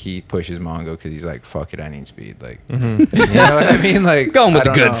mean? Like, he pushes Mongo because he's like, "Fuck it, I need speed." Like, you know what I mean? Like, Going with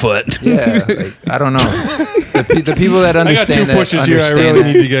I the don't good know. foot. Yeah, like, I don't know. The people that I got understand 2 pushes that, here. I understand really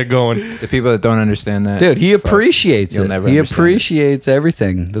that. need to get going. The people that don't understand that, Dude, he fuck, appreciates you'll it. never He understand it. appreciates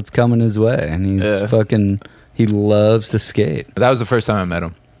everything that's coming his way. And he's Yeah. fucking, he loves to skate. That was the first time I met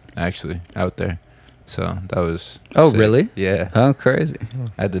him, actually, out there. So that was. Oh, sick. really? Yeah, Oh, crazy.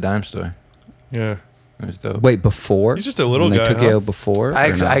 at the dime store. Yeah. It was dope. Wait, before? He's just a little When guy, They took huh? you out before? I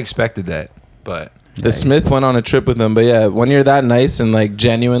or no? expected that, but The Smith went on a trip with him, but yeah, when you're that nice and like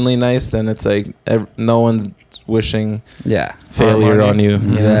genuinely nice, then it's like no one's wishing Yeah. failure money. on you,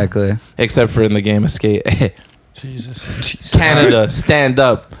 Exactly. except for in the game of skate. Jesus. Canada, stand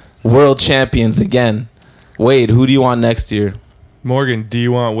up, world champions again. Wade, who do you want next year? Morgan, do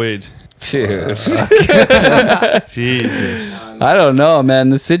you want Wade? Dude. Jesus. I don't know, man.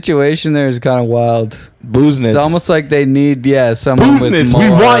 The situation there is kind of wild. Booznitz. It's almost like they need, someone with Booznitz, more. we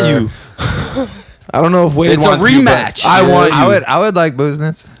want you. I don't know if Wade It's a wants you, but rematch. I want you. I would like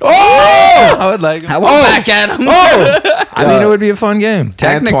Booznitz. Oh! I would like him. I went back at him. I mean, it would be a fun game.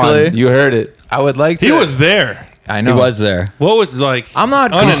 Technically. Antoine, you heard it. I would like to. He was there. I He know. was there. What was like? I'm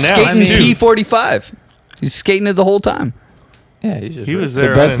not Unannounced, Skating too. P45. He's skating it the whole time. Yeah, he's just He was The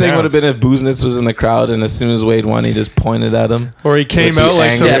there. best thing would have unannounced. been if Booznitz was in the crowd, and as soon as Wade won, he just pointed at him. Or he came Was out he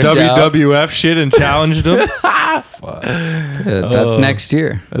like some angered? WWF shit and challenged him. That's next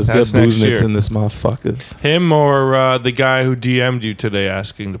year. Let's That's get next Booznitz year. in this motherfucker. Him or the guy who DM'd you today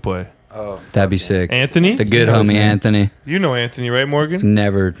asking to play. That'd be sick. Anthony? The good He knows homie me. Anthony. You know Anthony, right, Morgan?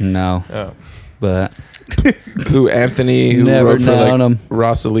 Never know. Oh. But Who Anthony? Who Never wrote for known like him.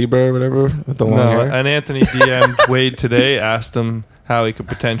 Rossa Libra or whatever with the long No, hair. and Anthony DM'd Wade today, asked him how he could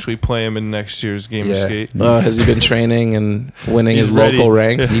potentially play him in next year's game of Yeah. skate. Has he been training and winning He's his ready. local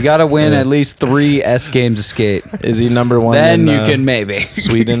ranks? you got to win Yeah. at least 3 S games of skate. Is he number one? Then in, you can maybe.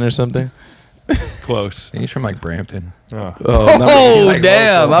 Sweden or something. Close. He's from like Brampton. Oh. Oh, like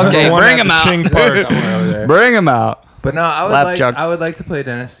damn. local. Okay, Number one bring at him the out. Ching Park. Bring him out. But no, I would Lap like. chuck. I would like to play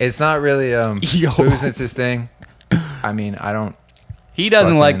Dennis. It's not really Booznitz's thing. I mean, I don't. He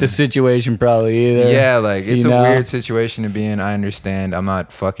doesn't like the Fucking- situation probably either. Yeah, like it's You a know? weird situation to be in. I understand. I'm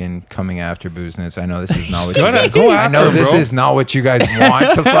not fucking coming after Booznitz. I know this is not what Go you ahead, guys. go I after know him, this bro. is not what you guys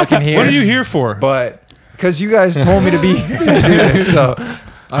want to fucking hear. What are you here for? But because you guys told me to be here to do this, so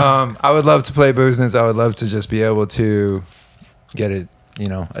I would love to play Booznitz. I would love to just be able to get a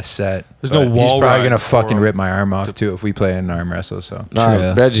set. There's no But wall He's probably gonna rides for fucking him. rip my arm off too if we play an arm wrestle. So Nah,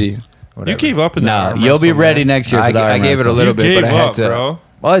 True. Reggie. whatever. You gave up in that. No, arm you'll be wrestle, ready man. next year for the I arm gave it a wrestle. little You bit, but I gave had up, to. bro.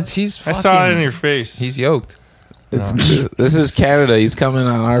 Well, he's. I Fucking, saw it in your face. He's yoked. This is Canada. He's coming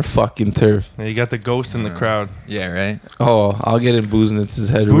on our fucking turf. Yeah, you got the ghost in the crowd. Yeah, right. Oh, I'll get in Booznitz's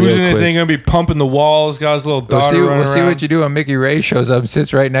head real Boozing quick. ain't gonna be pumping the walls. Got his little We'll daughter see. running We'll see around. what you do when Mickey Ray shows up and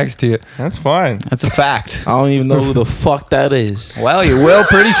sits right next to you. That's fine. That's a fact. I don't even know who the fuck that is. Well, you will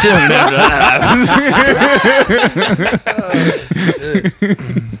pretty soon.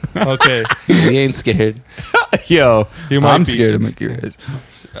 Okay. We ain't scared. Yo, You might I'm be. scared of Mickey Ray's.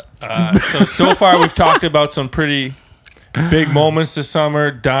 So far we've talked about some pretty big moments this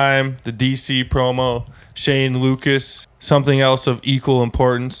summer. Dime, the DC promo, Shane Lucas, something else of equal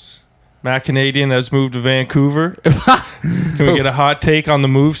importance. Matt Canadien has moved to Vancouver. Can we get a hot take on the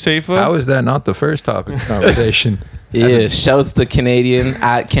move, Safa? How is that not the first topic of conversation? Yeah, shouts the Canadian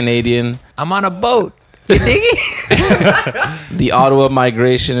at Canadian. I'm on a boat. The Ottawa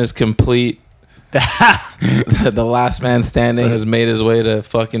migration is complete. The last man standing has made his way to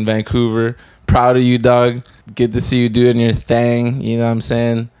fucking Vancouver. Proud of you, dog. Good to see you doing your thing. You know what I'm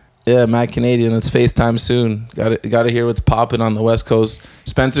saying? Yeah, Matt Canadian. Let's FaceTime soon. Got to hear what's popping on the West Coast.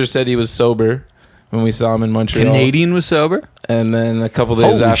 Spencer said he was sober when we saw him in Montreal. Canadian was sober? And then a couple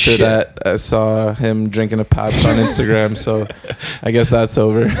days Holy after shit. that, I saw him drinking a Pabst on Instagram. So I guess that's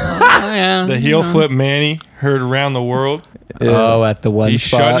over. yeah. the heel flip Manny heard around the world. Yeah. Oh, at the one He's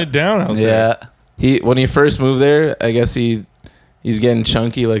spot. shutting it down out there. Yeah. When he first moved there, I guess he's getting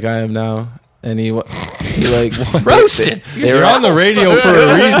chunky like I am now. and he like Roasted. They You're were on the radio for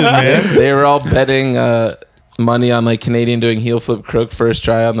a reason, man. They were all betting money on like Canadien doing heel flip crook first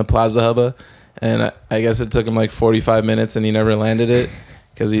try on the Plaza Hubba, and I guess it took him like 45 minutes and he never landed it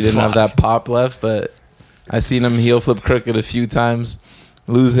because he didn't have that pop left. But I seen him heel flip crooked a few times,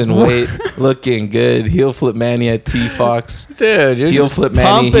 losing weight, looking good. Heel flip Manny at T Fox, Dude, you're heel just flip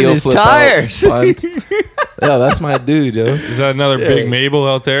Manny, pumping heel his flip tires. out, Bunt. Yeah, that's my dude, yo. Is that another Big Mabel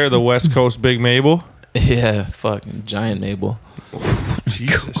out there? The West Coast Big Mabel? Yeah, fucking giant Mabel.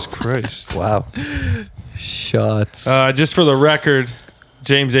 Jesus Christ. Wow. Shots. Just for the record,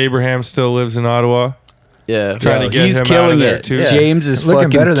 James Abraham still lives in Ottawa. Yeah, Trying to get he's him out killing of there, it. too. Yeah. James is Looking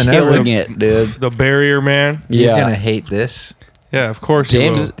fucking better than killing ever. it, dude. The barrier man. He's Yeah. gonna hate this. Yeah, of course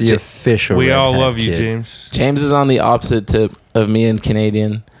James- he will. The official. We all redhead love you, kid. James. James is on the opposite tip of me and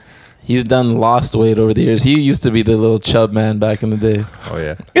Canadien. He's done lost weight over the years. He used to be the little chub man back in the day. Oh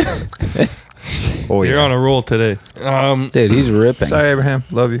yeah. Oh You're yeah. on a roll today. Dude, he's ripping. Sorry, Abraham.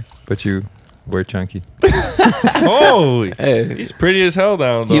 Love you, but you were chunky. Oh, Hey. he's pretty as hell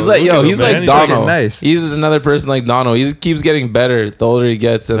now. Though. He's like, Look yo, at he's him, like man. Dono. fucking nice. He's another person like Dono. He keeps getting better the older he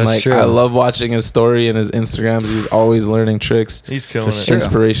gets, and That's like true. I love watching his story and his Instagrams. He's always learning tricks. He's killing That's it. true.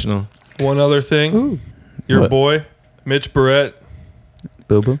 Inspirational. One other thing, your What? boy Mitch Barrette.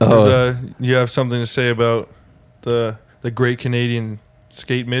 Boo boo. Oh, You have something to say about the great Canadian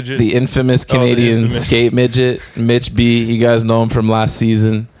skate midget? the infamous Canadian infamous. skate midget, Mitch B. You guys know him from last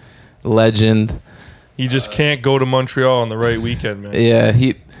season. Legend. He just can't go to Montreal on the right weekend, man. Yeah,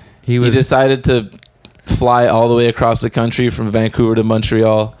 he He was decided to fly all the way across the country from Vancouver to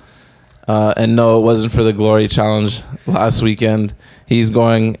Montreal. And no, it wasn't for the Glory Challenge last weekend. He's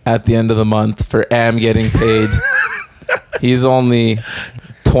going at the end of the month for Am getting paid. He's only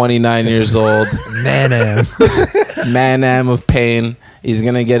 29 years old. Man Am of pain. He's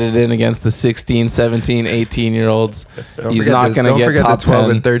going to get it in against the 16, 17, 18-year-olds. He's not going to get top the 12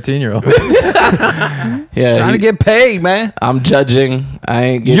 10. and 13-year-old. Yeah, trying to get paid, man. I'm judging. I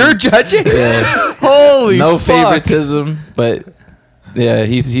ain't getting... You're judging? Yeah. Holy No fuck. favoritism, but yeah,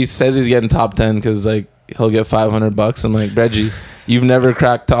 he says he's getting top 10 because like he'll get $500. I'm like, Reggie, you've never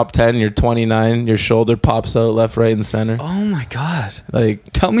cracked top 10. You're 29. Your shoulder pops out left, right, and center. Oh my god.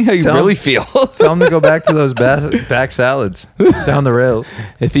 Like, Tell me how you Tell really him- feel. Tell him to go back to those back salads down the rails.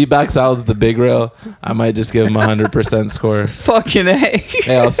 if he backs out the big rail, I might just give him 100% score. Fucking A.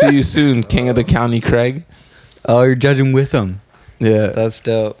 Hey, I'll see you soon, King of the County, Craig. Oh, you're judging with him. Yeah, That's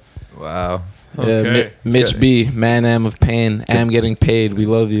dope. Wow. yeah. Okay. Mitch B, Man Am of pain. Am getting paid. We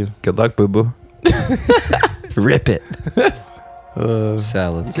love you. Good luck, boo boo. Rip it.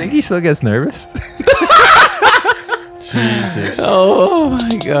 Salads. Think he still gets nervous? Jesus. Oh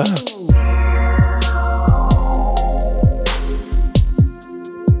my god.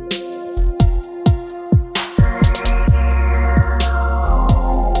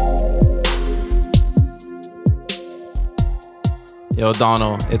 Yo,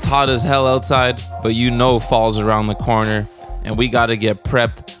 Dono, it's hot as hell outside, but you know fall's around the corner, and we gotta get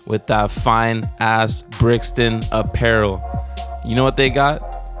prepped with that fine ass Brixton apparel. You know what they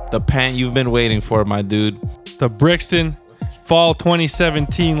got? The pant you've been waiting for, my dude. The Brixton Fall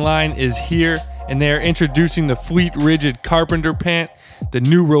 2017 line is here, and they are introducing the Fleet Rigid Carpenter Pant, the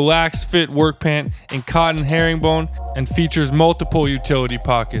new Relax Fit Work Pant in cotton herringbone, and features multiple utility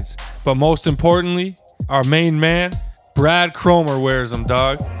pockets. But most importantly, our main man, Brad Cromer, wears them,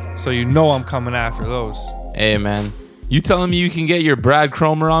 dog. So you know I'm coming after those. Hey, man. You telling me you can get your Brad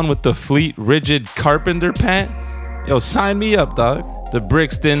Cromer on with the Fleet Rigid Carpenter Pant? Yo, sign me up, dog. The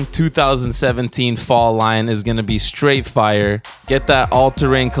Brixton 2017 fall line is going to be straight fire. Get that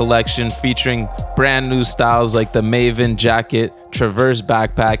all-terrain collection featuring brand new styles like the Maven jacket, Traverse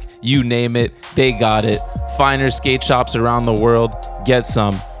backpack, you name it, they got it. Finer skate shops around the world. Get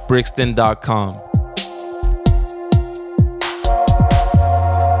some. Brixton.com.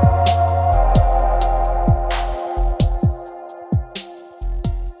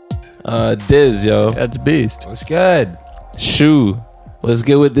 Diz, yo. That's beast. What's good? Shoe. What's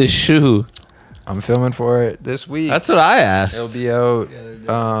good with this shoe? I'm filming for it this week. That's what I asked. It'll be out.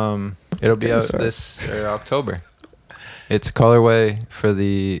 It'll be out this October. It's a colorway for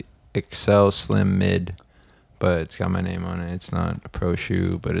the Excel Slim Mid, but it's got my name on it. It's not a pro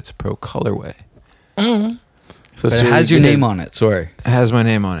shoe, but it's a pro colorway. So But it has your name on it. Sorry. It has my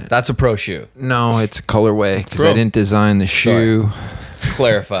name on it. That's a pro shoe. No, it's a colorway because Pro. I didn't design the shoe. Let's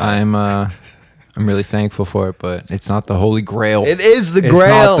clarify. I'm really thankful for it, but it's not the holy grail. It is the It's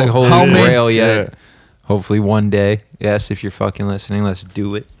grail. not the holy homie. grail yet. Hopefully one day. Yes, if you're fucking listening, let's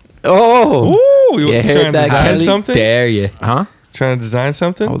do it. Oh, Ooh, You heard trying to that, design Kelly? something? Dare you. Huh? Trying to design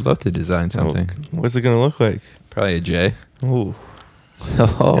something? I would love to design something. What's it gonna look like? Probably a J. Ooh,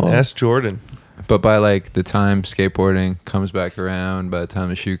 Oh. an S Jordan. But by like the time skateboarding comes back around, by the time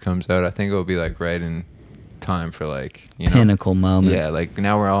the shoe comes out, I think it'll be like right in time for like, you know. Pinnacle moment. Yeah, like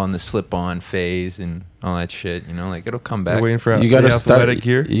now we're all in the slip-on phase and all that shit, you know, like it'll come We're back. waiting for You gotta the start. athletic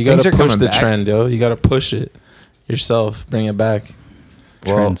gear. You Things gotta are push coming the back. trend, yo. You gotta push it yourself. Bring it back.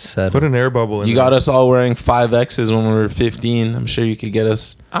 Well, Trendsetter. Put an air bubble in. You there. got us all wearing 5Xs when we were 15. I'm sure you could get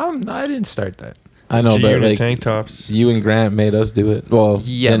us. I didn't start that. I know, but G-unit like tank tops. you and Grant made us do it. Well,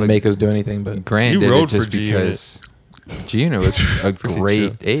 Yeah, didn't but- make us do anything, but Grant You did rode it just for G-Unit. because G-Unit was a Pretty great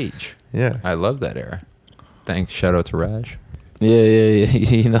chill. age. Yeah. I love that era. Thanks. Shout out to Raj. yeah.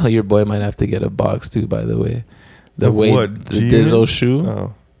 You know, your boy might have to get a box too. By the way, the Of weight, what? the G-Unit? Dizzo shoe,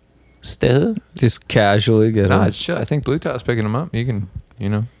 Oh. still Just casually get Nah, on. it's chill. I think Blue Top's picking them up. You can, you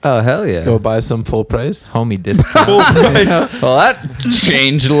know, Oh, hell yeah. go buy some full price. homie discount. Full price. Well, that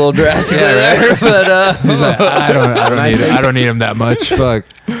changed a little drastically there, but He's like, I I say- don't need him that much. Fuck,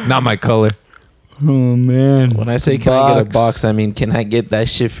 not my color. oh man. When I say can I get a box, I mean can I get that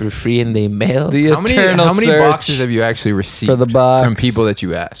shit for free in the mail? The How many eternal search boxes have you actually received for the box. from people that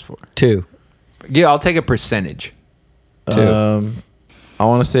you asked for? 2. Yeah, I'll take a percentage. I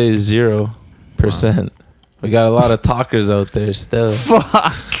want to say 0%. We got a lot of talkers out there still.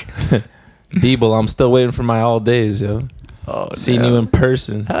 Fuck. Beeble, I'm still waiting for my all days, yo. Oh, Seeing you in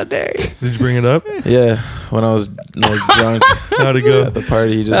person. How dare you? Did you bring it up? Yeah, when I was like drunk How'd it go? at the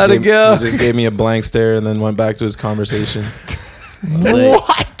party, he How'd it go? just gave me a blank stare and then went back to his conversation.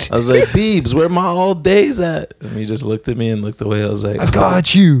 I was like, Beebs, where my all days at? And he just looked at me and looked away. I was like,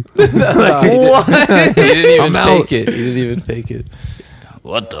 Got you. He didn't even I'm out. fake it. He didn't even fake it.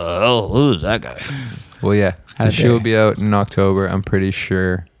 What the hell? Who's that guy? Well, yeah, How the dare. shoe will be out in October. I'm pretty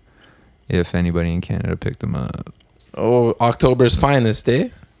sure if anybody in Canada picked them up. Oh, October's finest, eh?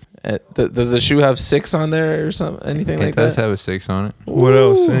 Does the shoe have 6 on there or something? Anything It like does that? have a 6 on it. What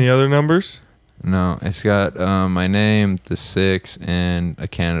else? Any other numbers? No, it's got my name, the 6, and a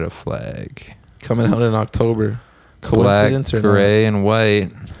Canada flag. Coming out in October. Black, Coincidence or gray, and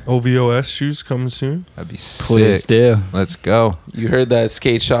white. OVOS shoes coming soon. That'd be Please sick. do. Let's go. not? You heard that,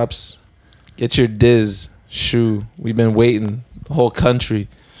 skate shops. Get your Diz shoe. We've been waiting. The whole country.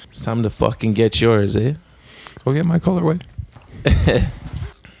 It's time to fucking get yours, eh? Go get my colorway.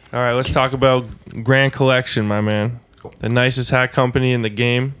 All right, let's talk about Grand Collection, my man. The nicest hat company in the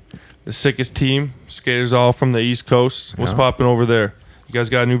game. The sickest team. Skaters all from the East Coast. What's Yeah. popping over there? You guys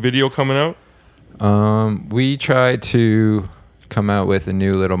got a new video coming out? We try to come out with a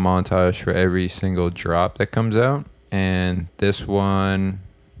new little montage for every single drop that comes out. And this one,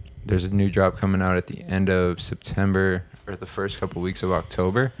 there's a new drop coming out at the end of September or the first couple weeks of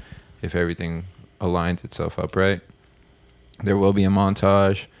October, if everything aligns itself up right. There will be a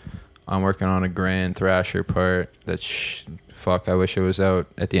montage. I'm working on a Grand Thrasher part. Fuck, I wish it was out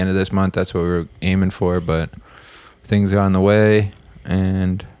at the end of this month. That's what we were aiming for, but things got in the way,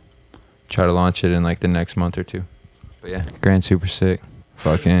 and try to launch it in like the next month or 2. But yeah, Grand super sick.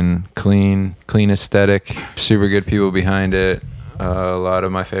 Fucking clean aesthetic. Super good people behind it. A lot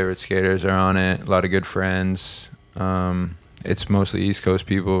of my favorite skaters are on it. A lot of good friends. It's mostly East Coast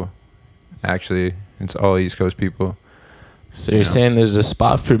people. Actually, it's all East Coast people. So you're saying there's a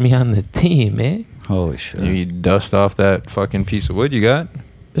spot for me on the team, eh? Holy shit. You dust off that fucking piece of wood you got.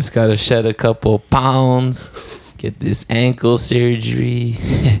 Just gotta shed a couple pounds, get this ankle surgery.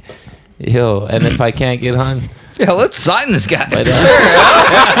 Yo, and if I can't get on, Yeah, let's sign this guy. but,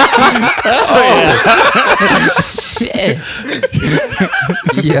 shit.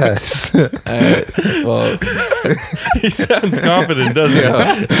 Yes. Alright, well, He sounds confident, doesn't he?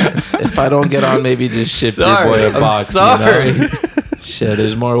 if I don't get on, maybe just ship your Sorry, boy a I'm box. sorry. You know? Shit,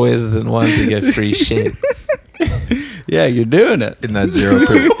 there's more ways than one to get free shit. Yeah, you're doing it. In that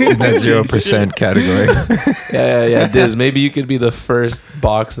 0% category. Yeah. Diz, maybe you could be the first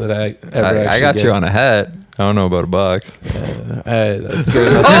box that I ever I actually got get. you on a hat. I don't know about a box. That's good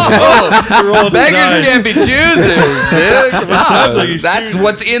enough. Oh, beggars can't be choosers, dude. Come on. sounds like he's That's choosing.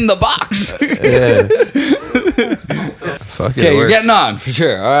 what's in the box. Yeah. Fuck it. Okay, you're works. getting on for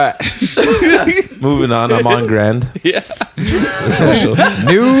sure. All right. Moving on, I'm on Grand. Yeah. Official.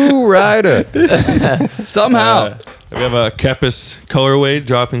 New rider. Somehow. We have a Kepis colorway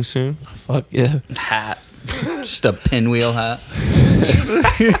dropping soon. Fuck yeah. Hat. Just a pinwheel hat.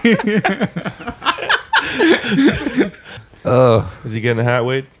 Oh, Is he getting a hat,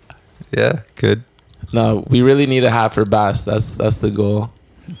 Wade? yeah, good. No, we really need a hat for Bass. That's the goal.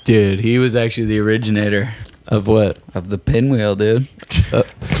 Dude, he was actually the originator Of what? of the pinwheel, dude.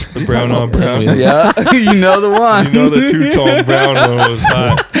 The brown on brown. Yeah, you know the one. You know the two-tone brown one was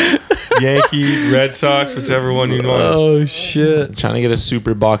hot. Yankees, Red Sox, whichever one you know. Oh shit! Trying to get a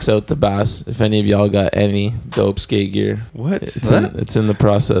super box out to Bass. If any of y'all got any dope skate gear, What? it's in the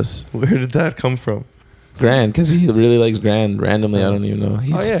process. Where did that come from? Grand, because he really likes Grand. Randomly, I don't even know.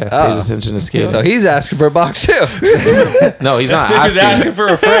 He pays attention to skate. So he's asking for a box too. No, he's not He's asking. asking for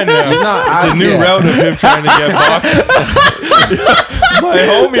a friend now. He's not It's a asking. new route of him trying to get boxes. My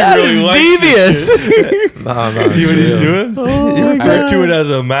homie That really is likes devious. this shit. No, See it's what he's real. doing? He referred to it as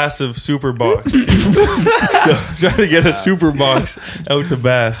a massive super box. So trying to get a super box out to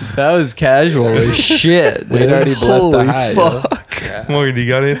Bass. That was casual as shit. We'd dude. already blessed the Holy hat, yo. fuck. Morgan, do you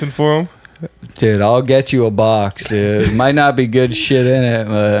got anything for him? Dude, I'll get you a box, dude. It might not be good shit in it,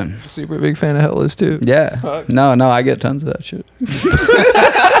 but Super big fan of Hellas too. yeah. No, I get tons of that shit.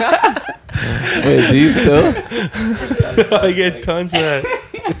 Wait, do you still? I get tons of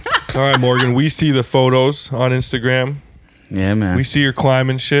that. All right, Morgan, we see the photos on Instagram. Yeah, man. We see your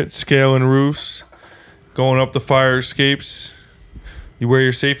climbing shit, scaling roofs, going up the fire escapes. You wear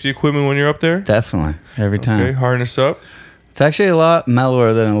your safety equipment when you're up there? Definitely. Every time. Okay, harness up. It's actually a lot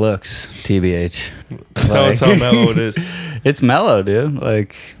mellower than it looks, TBH. Tell us how mellow it is. It's mellow, dude.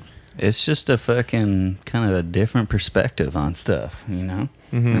 Like, it's just a fucking kind of a different perspective on stuff, you know?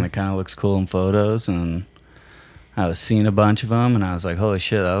 And it kind of looks cool in photos. And I was seeing a bunch of them, and I was like, holy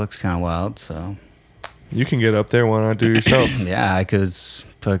shit, that looks kind of wild. So, You can get up there. Why not do it yourself? yeah, I could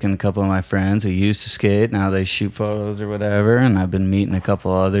fucking a couple of my friends who used to skate. Now they shoot photos or whatever. And I've been meeting a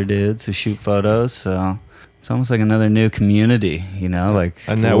couple other dudes who shoot photos. So it's almost like another new community, you know, like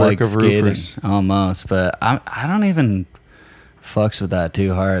A to network like of skating, roofers. almost. But I don't even fucks with that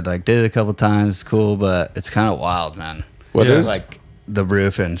too hard. Like did it a couple times, cool, but it's kind of wild, man. What Yeah. is? Like the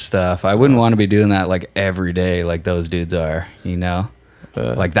roofing stuff. I wouldn't want to be doing that like every day, like those dudes are, you know,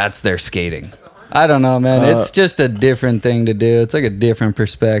 like that's their skating. I don't know, man. It's just a different thing to do. It's like a different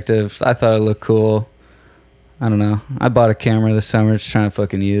perspective. I thought it looked cool. I don't know. I bought a camera this summer just trying to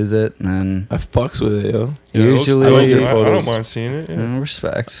fucking use it, and then I fucks with it, yo. Yeah, it looks Usually- dope. I like your I photos. don't mind seeing it. Yeah.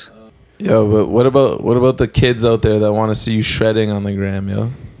 respect. Yo, but what about the kids out there that want to see you shredding on the gram,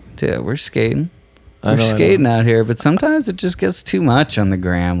 yo? Dude, we're skating. I We're know, I know. skating out here, but sometimes it just gets too much on the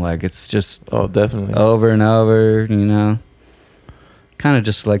gram. Like it's just Oh, definitely. over and over, you know. Kind of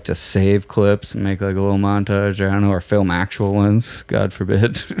just like to save clips and make like a little montage, or I don't know, or film actual ones. God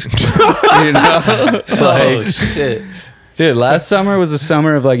forbid. You know, Oh shit. dude. Last summer was a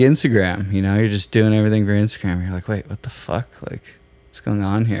summer of like Instagram. You know, you're just doing everything for Instagram. You're like, wait, what the fuck? Like, what's going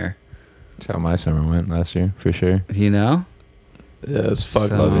on here? That's how my summer went last year, for sure. You know? Yeah, it's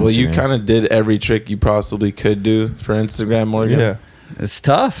fucked So- up. Well, you Instagram. kind of did every trick you possibly could do for Instagram, Morgan. Yeah. It's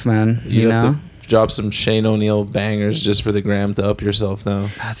tough, man. You have know? to drop some Shane O'Neill bangers just for the gram to up yourself now.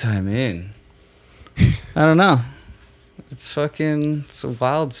 That's what I mean. I don't know. It's a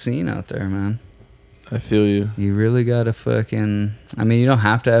wild scene out there, man. I feel you. You really gotta fucking. I mean, you don't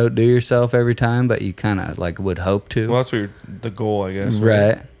have to outdo yourself every time, but you kind of like would hope to. Well, that's what the goal, I guess.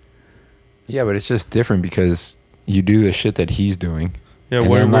 right. Yeah, but it's just different because you do the shit that he's doing. Yeah, And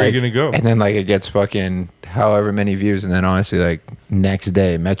where then, are you like- going to go? And then like it gets fucking however many views, and then honestly, like next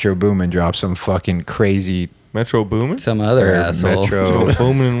day, Metro Boomin drops some fucking crazy Metro Boomin? Some other or asshole. Metro.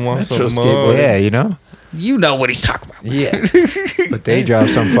 Boomin wants Metro some skateboard. more. Yeah, you know. You know what he's talking about. Yeah, but they dropped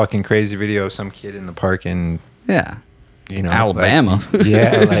some fucking crazy video of some kid in the park in, Yeah. you know, Alabama. like,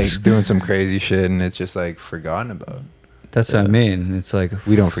 yeah, like doing some crazy shit, and it's just like forgotten about. That's what I mean. It's like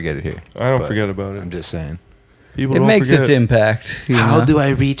We don't forget it here. I don't But forget about it. I'm just saying. People it don't makes forget. its impact. You know? I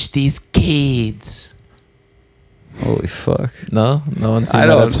reach these kids? Holy fuck! No one's seen I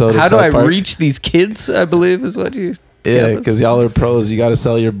that don't. episode of How do South I Park? reach these kids? I believe is what you. Yeah, because y'all are pros. You got to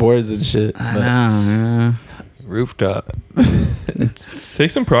sell your boards and shit. I But- know. Rooftop.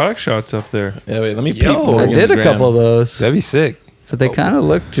 Take some product shots up there. Yeah, wait, let me peep. Yo, I Morgan's did a gram. couple of those, That'd be sick. but they kind of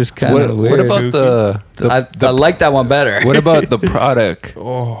look just kind of weird. What about the I like that one better. what about the product?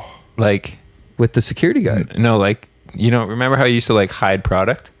 Oh, Like, with the security guard? no, like, you know, remember how you used to like hide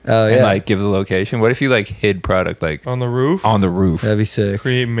product Oh and yeah, like give the location? What if you like hid product like on the roof? on the roof? that'd be sick.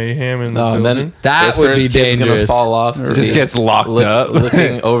 Create mayhem in the No, and building? then That the would be first kid's gonna dangerous. fall off. To Just be gets locked up.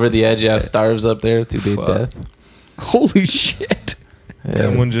 looking over the edge. Yeah, starves up there to be Fuck. death. Holy shit!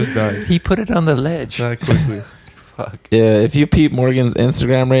 Someone just died He put it on the ledge. that quickly. Fuck. Yeah, if you peep Morgan's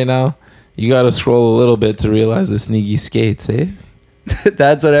Instagram right now, you got to scroll a little bit to realize the sneaky skates, eh?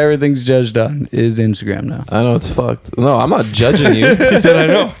 That's what everything's judged on is Instagram now. I know it's fucked. No, I'm not judging you. He said, I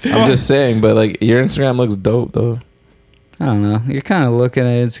know. It's I'm fine. just saying, but like your Instagram looks dope though. I don't know. You're kind of looking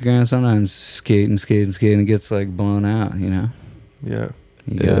at Instagram sometimes, skating, it gets like blown out. You know. Yeah.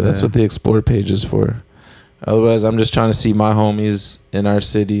 Yeah, that's what the explore page is for. Otherwise, I'm just trying to see my homies in our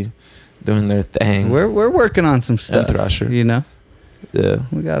city doing their thing. We're working on some stuff. And Thrasher. You know? Yeah.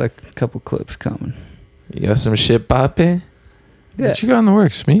 We got a couple clips coming. You got some shit popping? Yeah. What you got in the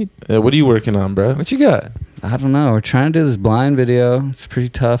works, Meat? What are you working on, bro? What you got? I don't know. We're trying to do this blind video. It's pretty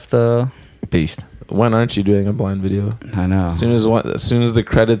tough, though. Beast. When aren't you doing a blind video? I know. As soon as the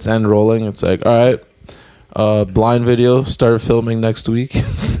credits end rolling, it's like, all right, blind video, start filming next week.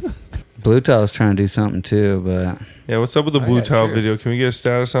 Blue Tile's trying to do something, too, but Yeah, what's up with the Blue yeah, Tile sure. video? Can we get a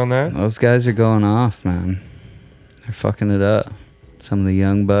status on that? those guys are going off, man. They're fucking it up. Some of the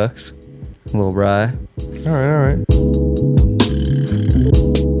young bucks. A little rye. All right.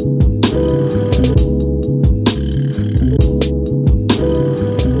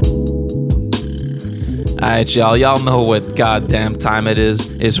 Alright, y'all. Y'all know what goddamn time it is.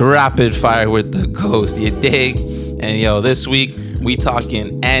 It's rapid fire with the ghost, you dig? And yo, this week we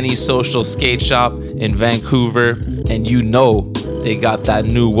talking Antisocial Skate Shop in Vancouver, and you know they got that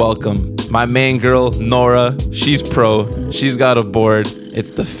new welcome. My main girl, Nora, she's pro. She's got a board.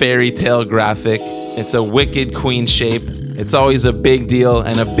 It's the fairy tale graphic. It's a wicked queen shape. It's always a big deal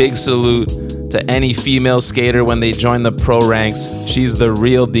and a big salute to any female skater when they join the pro ranks. She's the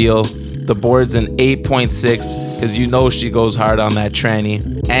real deal. The board's an 8.6 because you know she goes hard on that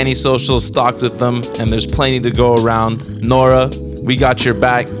tranny. Antisocial stocked with them, and there's plenty to go around. Nora, we got your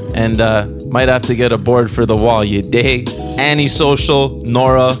back, and might have to get a board for the wall, you dig? Antisocial,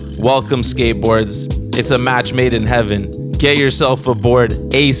 Nora, welcome skateboards. It's a match made in heaven. Get yourself a board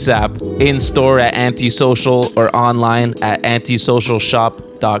ASAP, in store at Antisocial or online at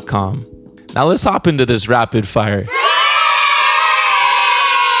antisocialshop.com. Now let's hop into this rapid fire.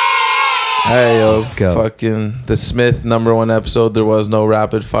 Hey, yo, go. fucking the Smith #1 episode. There was no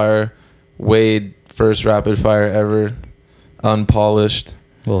rapid fire. Wade, first rapid fire ever. Unpolished.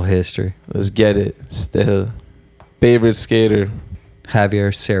 Little history. Let's get it. Still. Favorite skater.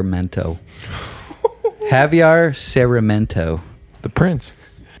 Javier Sarmiento. Javier Sarmiento. The Prince.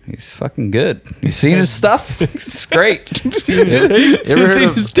 He's fucking good. You seen his stuff? It's great. You ever heard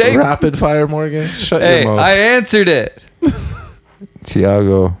Seen his of tape? rapid fire, Morgan? Shut Hey, your mouth. I answered it.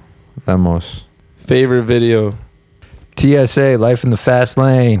 Tiago. Lemos. Favorite video. TSA. Life in the Fast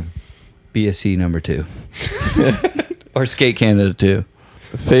Lane. BSC #2. Or Skate Canada 2.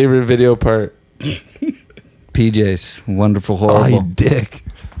 Favorite video part. PJ's. Wonderful, Oh, you horrible. dick.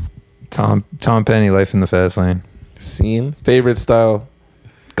 Tom Penny. Life in the Fast Lane. Scene. Favorite style.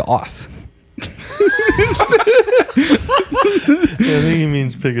 Goth. I think he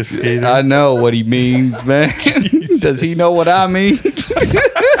means pick a skater. I know what he means, man. Does he know what I mean?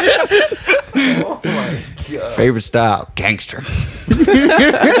 Oh my God. Favorite style, gangster.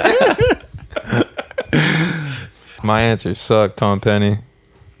 My answers suck. Tom Penny.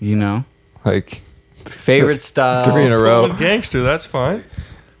 You know, Like favorite style. 3 in a row. Well, gangster, that's fine.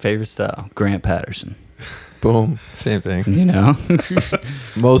 Favorite style, Grant Patterson. Boom. Same thing. You know,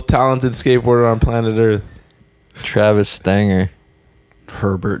 Most talented skateboarder on planet Earth. Travis Stanger.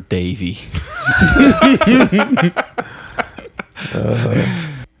 Herbert Davey.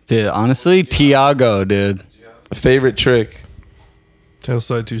 Dude, honestly, Tiago, dude. Favorite trick.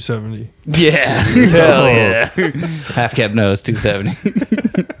 Tailslide 270. Yeah, hell yeah. Half cap nose,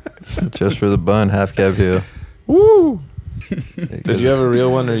 270. Just for the bun. Half cab heel. Woo. Did you have a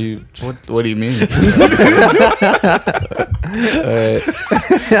real one or you? What do you mean? All right.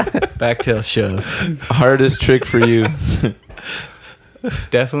 Backtail shove. Hardest trick for you.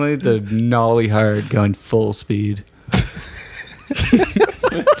 Definitely the nollie hard going full speed.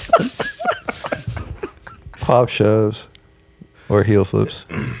 Pop shoves. Or heel flips.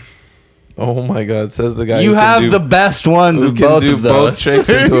 Oh my God! Says the guy. You who can have do- the best ones who of can both do of those. both tricks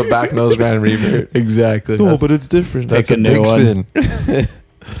into a back nose grind revert. Exactly. Oh, but it's different. Pick That's a new Big one. spin.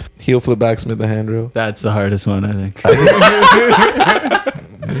 heel flip backsmith the handrail. That's the hardest one, I think. You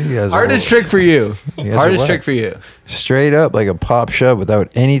guys are Hardest trick for you. guys are Hardest whack. trick for you. straight up like a pop shove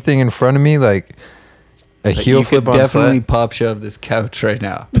without anything in front of me, like a heel you flip could on definitely flat. pop shove this couch right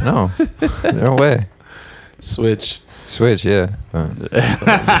now. No, no way. Switch. Switch, yeah. No,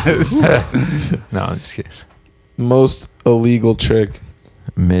 I'm just kidding. Most illegal trick.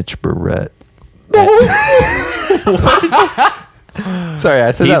 Mitch Barrette. Sorry,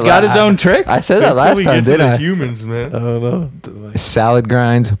 I said He's that. got his own trick. I said that last time, didn't I? Humans, man. I don't know. Salad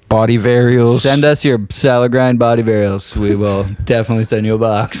grinds, body varials. Send us your salad grind body varials. We will definitely send you a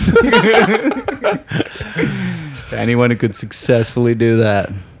box. Anyone who could successfully do that,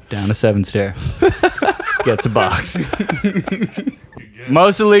 down a 7-stair, gets a box.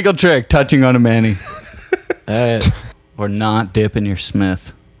 Most illegal trick, touching on a manny. All right. or not dipping your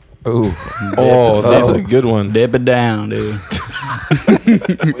Smith. Ooh. Oh, that's a good one. Dip it down, dude.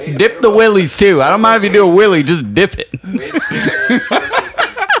 Dip the willies too. I don't mind if you do a willy, just dip it.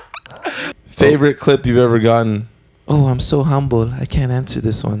 Favorite clip you've ever gotten? Oh, I'm so humble. I can't answer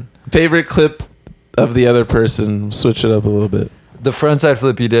this one. Favorite clip of the other person? Switch it up a little bit. The frontside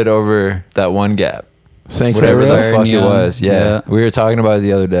flip you did over that one gap. St. Whatever Clair the rail? fuck it Young. was. Yeah. We were talking about it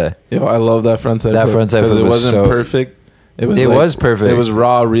the other day. Yo, I love that frontside That flip. frontside because flip it was wasn't so- perfect. It It was perfect. It was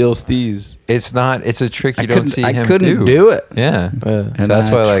raw, real steez. It's not. It's a trick you I don't see him couldn't do it. Yeah. Yeah. And that's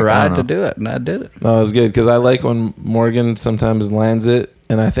I why, like, I tried don't to know. do it, and I did it. No, it was good because I like when Morgan sometimes lands it,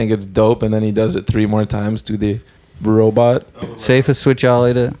 and I think it's dope, and then he does it 3 more times to the robot. Safest switch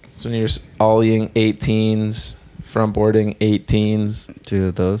ollie to. It's when you're ollieing 18s, front boarding 18s.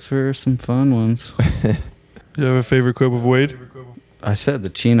 Dude, those were some fun ones. You have a favorite clip of Wade? I said the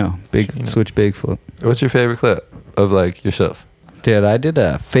Chino. Switch big flip. What's your favorite clip of like yourself? Dude, I did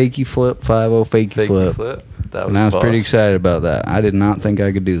a fakie flip, 5-0 fakie flip. That And I was boss. pretty excited about that. I did not think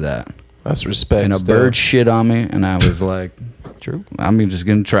I could do that. That's respect. And a still. bird shit on me, and I was like, True. I'm just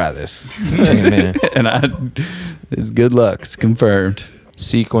going to try this. Amen. And it's good luck. It's confirmed.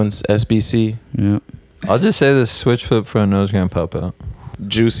 Sequence, SBC, Yep. I'll just say this switch flip front nose gonna pop out.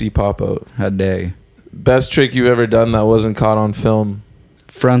 juicy pop out. How dare you? Best trick you've ever done that wasn't caught on film.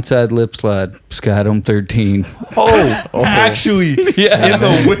 Frontside lip slide, Skydome 13. Oh, actually, Yeah. in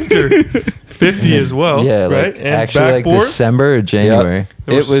the winter, 50 as well. Yeah, right? like And actually like backboard, December or January.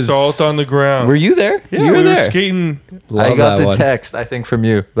 there was, It was- salt on the ground. Were you there? Yeah, you were we there. were skating. Love I got that the one. text, I think, from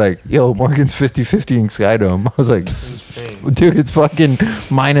you. Like, yo, Morgan's 50-50 in Skydome. I was like, dude, it's fucking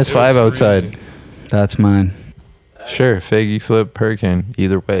 -5 outside. That's mine. Sure, Faggy flip, hurricane.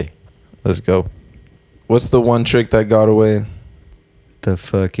 Either way. Let's go. What's the one trick that got away? The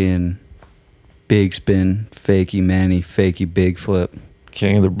fucking big spin, fakey Manny, fakey big flip.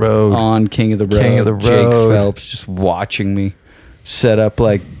 King of the road. On King of the Road. King of the Jake Road. Phelps just watching me set up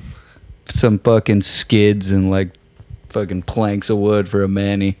like some fucking skids and like fucking planks of wood for a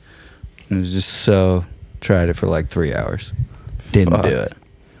Manny. It was just so... Tried it for like 3 hours. Didn't Fuck. do it.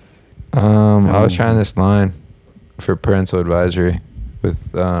 I was trying this line for parental advisory with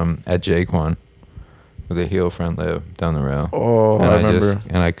at Jaquan with a heel front lip down the rail. Oh, and I remember.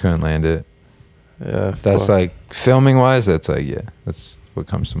 and I couldn't land it. Yeah, That's fuck. like filming wise. That's like that's what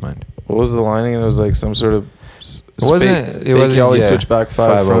comes to mind. What was the lining? It was like some sort of. It wasn't. It wasn't. Ollie Yeah, switchback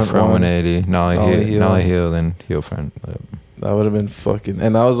 5 front, 180 nollie heel, nollie heel, then heel front lip. That would have been fucking.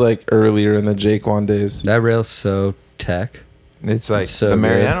 And that was like earlier in the Jaquan days. That rail's so tech. It's like So the good.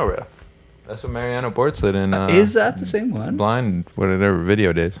 Mariano rail. That's what Mariano board slid in. Is that the same one? blind whatever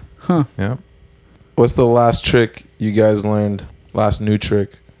video days? Huh. Yeah. What's the last trick you guys learned? Last new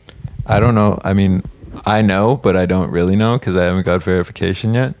trick? I don't know. I mean, I know, but I don't really know because I haven't got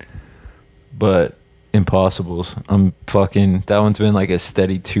verification yet. But impossibles. I'm fucking. That one's been like a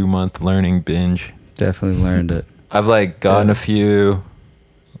steady 2-month learning binge. Definitely learned it. I've like gotten a few.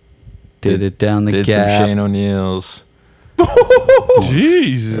 Did it down the Did gap. some Shane O'Neill's.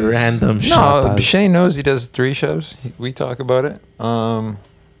 Jesus. Random No, shot. Shane knows he does 3 shows. We talk about it.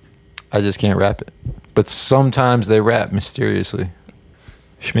 I just can't rap it. But sometimes they rap mysteriously.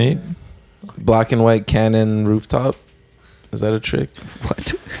 Schmeat? Black and white cannon rooftop. Is that a trick?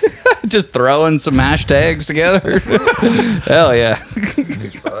 What? Just throwing some hashtags together? Hell yeah.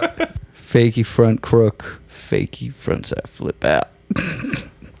 Fakey front crook. Fakey front side flip out.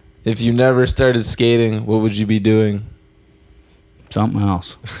 If you never started skating, what would you be doing? Something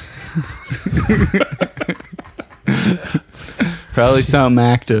else. Probably something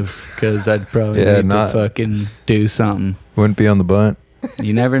active, because I'd probably need to fucking do something. Wouldn't be on the bunt.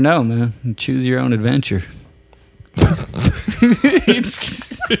 You never know, man. Choose your own adventure. You're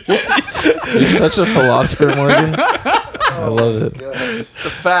such a philosopher, Morgan. I love it. It's a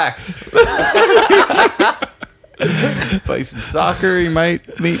fact. Play some soccer, you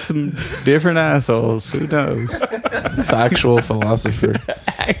might meet some different assholes. Who knows? Factual philosopher.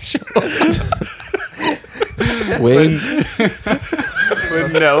 Actual. Wade,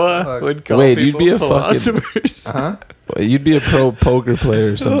 When Noah would call Wade, you'd people be a fucking. philosophers. You'd be a pro poker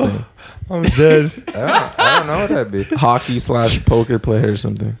player or something. I'm dead. I don't know what that'd be. Hockey / poker player or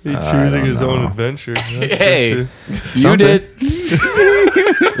something. He's choosing his own adventure. That's for Hey, sure. you Something. did.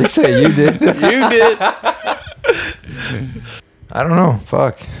 They say you did. You did. I don't know.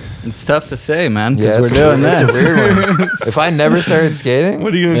 Fuck. It's tough to say, man, Yeah, because it's we're doing it's this. a weird one. If I never started skating,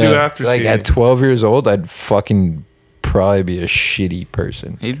 What are you going to do after like skating? at 12 years old, I'd fucking probably be a shitty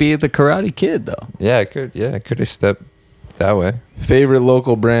person. He'd be the Karate Kid, though. Yeah, I could. Yeah, I could have stepped that way. Favorite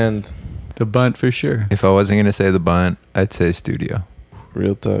local brand? The Bunt for sure. If I wasn't gonna say the Bunt, I'd say Studio.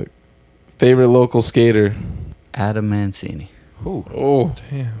 Real talk. Favorite local skater? Adam Mancini. Oh,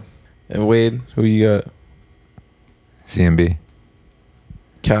 Damn. and Wade, who you got? CMB.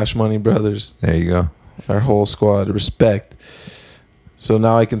 Cash Money Brothers. There you go. Our whole squad. Respect. So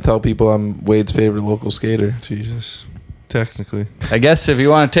now I can tell people I'm Wade's favorite local skater. Jesus. Technically. I guess if you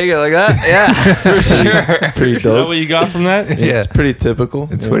want to take it like that, yeah, for sure. Pretty Is that dope. what you got from that? Yeah. It's pretty typical.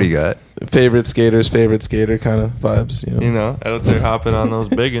 That's you what know. he got. Favorite skater's favorite skater kind of vibes. You know. You know, out there hopping on those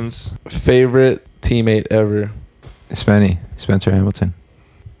biggins. Favorite teammate ever? Spencer Hamilton.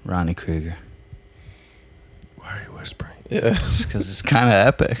 Ronnie Krieger. Why are you whispering? Yeah. Just because it's kind of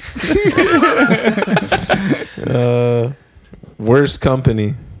epic. Worst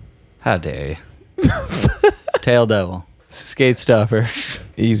company? How dare you? Tail Devil. Skate Stopper.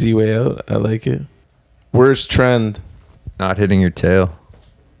 Easy way out. I like it. Worst trend? Not hitting your tail.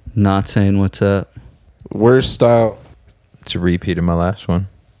 Not saying what's up. Worst style? It's a repeat of my last one.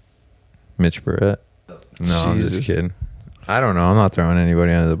 Mitch Barrette. No, I'm Jesus. just kidding. I don't know. I'm not throwing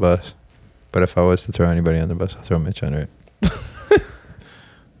anybody under the bus. But if I was to throw anybody under the bus, I'll throw Mitch under it.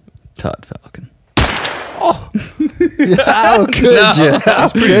 Todd Falcon. How could you? How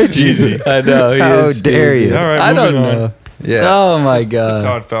could you? I know. How dare you? All right, I don't moving on. know. Yeah. Oh my It's a god.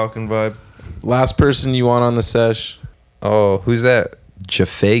 Todd Falcon vibe. Last person you want on the sesh? Oh, who's that?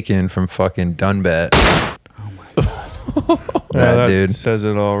 Jafakin from fucking Dunbat. Yeah, that dude. says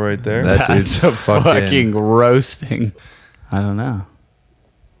it all right there. That dude's That's a fucking. fucking roasting. I don't know.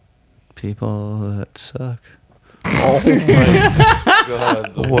 People that suck. God,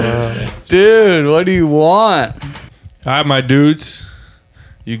 the worst answer. Dude, what do you want? All right, my dudes.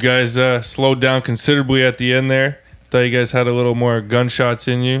 You guys slowed down considerably at the end there. Thought you guys had a little more gunshots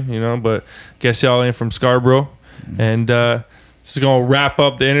in you, you know, but guess y'all ain't from Scarborough. And this is going to wrap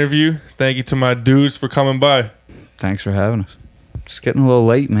up the interview. Thank you to my dudes for coming by. Thanks for having us. It's getting a little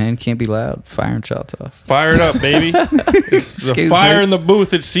late, man. Can't be loud. Firing shots off. Fire it up, baby. It's the Excuse fire me. in the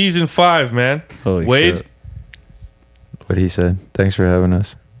booth. It's season 5, man. Holy Wade? shit. What he said. Thanks for having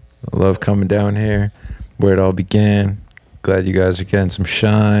us. I love coming down here where it all began. Glad you guys are getting some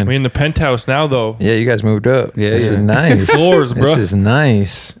shine. We in the penthouse now, though. Yeah, you guys moved up. Yeah, This yeah. is nice. Floors, bro. This is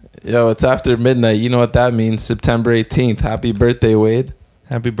nice. Yo, it's after midnight. You know what that means. September 18th. Happy birthday, Wade.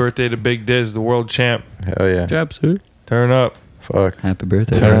 Happy birthday to Big Diz, the world champ. Hell yeah. Job, sir. Turn up. Fuck. Happy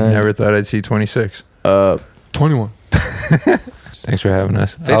birthday. Turn. Never thought I'd see 26. 21. Thanks for having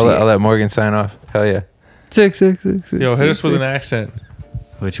us. I'll let Morgan sign off. Hell yeah. 666. Yo, hit us with an accent.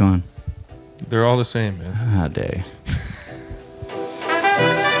 Which one? They're all the same, man. How dare you.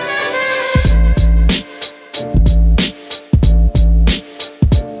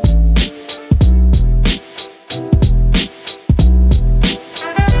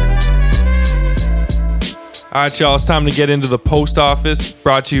 All right, y'all, it's time to get into the post office,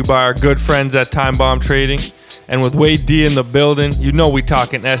 brought to you by our good friends at Time Bomb Trading. And with Wade D in the building, you know we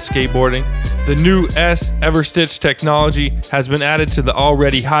talking S skateboarding. The new S Everstitch technology has been added to the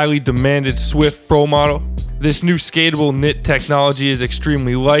already highly demanded Swift Pro model. This new skatable knit technology is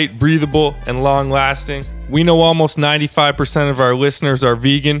extremely light, breathable, and long-lasting. We know almost 95% of our listeners are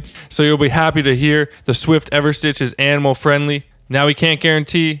vegan, so you'll be happy to hear the Swift Everstitch is animal-friendly. Now, we can't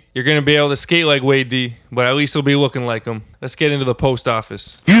guarantee you're going to be able to skate like Wade D, but at least you'll be looking like him. Let's get into the post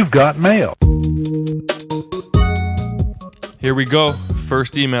office. You've got mail. Here we go.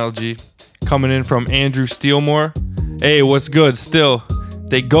 First email, G. Coming in from Andrew Steelmore. Hey, what's good? Still,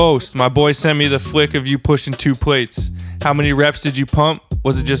 they ghost. My boy sent me the flick of you pushing 2 plates. How many reps did you pump?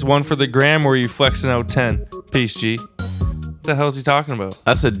 Was it just 1 for the gram or were you flexing out 10? Peace, G. What the hell is he talking about?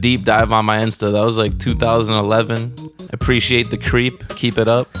 That's a deep dive on my Insta. That was like 2011. Appreciate the creep. Keep it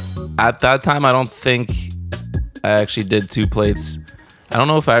up. At that time, I don't think I actually did 2 plates. I don't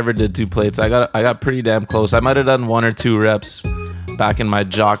know if I ever did 2 plates. I got pretty damn close. I might have done 1 or 2 reps back in my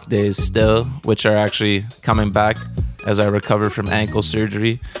jock days still, which are actually coming back as I recover from ankle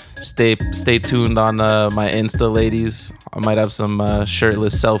surgery. Stay tuned on my Insta, ladies. I might have some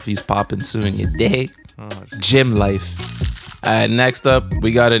shirtless selfies popping soon. You dig? Gym life. Next up,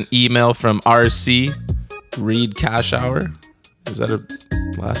 we got an email from RC. Reed Cash Hour. Is that a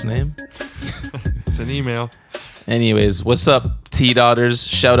last name? It's an email. Anyways, what's up, T-Daughters?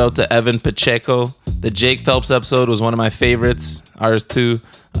 Shout out to Evan Pacheco. The Jake Phelps episode was one of my favorites. Ours too.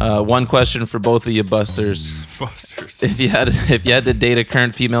 One question for both of you busters. Busters. If you had to date a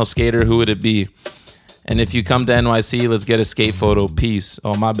current female skater, who would it be? And if you come to NYC, let's get a skate photo. Peace.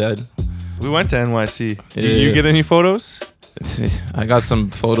 Oh, my bad. We went to NYC. Yeah. You get any photos? I got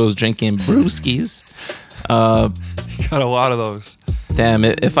some photos drinking brewskis. Got a lot of those. Damn,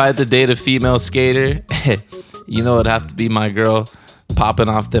 if I had to date a female skater, you know it'd have to be my girl, popping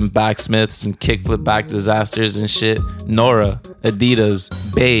off them backsmiths and kickflip back disasters and shit. Nora,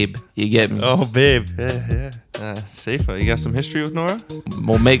 Adidas, babe, you get me? Oh, babe. Yeah. Safa, you got some history with Nora?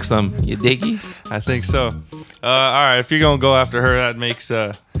 We'll make some, you diggy? I think so. All right, if you're going to go after her, that makes...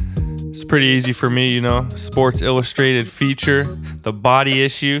 it's pretty easy for me, you know. Sports Illustrated feature, The Body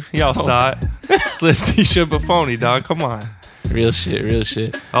Issue. Y'all saw it. Slit Tisha Buffoni, dog. Come on. Real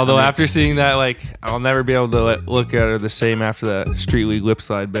shit. Although after seeing that, like, I'll never be able to look at her the same after that Street League lip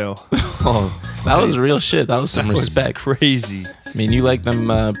slide bail. Oh, that was real shit. That was some respect. Crazy. I mean, you like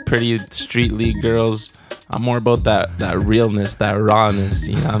them pretty Street League girls. I'm more about that realness, that rawness.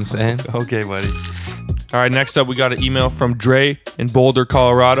 You know what I'm saying? Okay, buddy. All right, next up, we got an email from Dre in Boulder,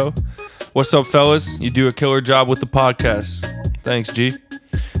 Colorado. What's up, fellas? You do a killer job with the podcast. Thanks, G.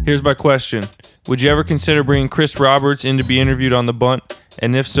 Here's my question. Would you ever consider bringing Chris Roberts in to be interviewed on the Bunt?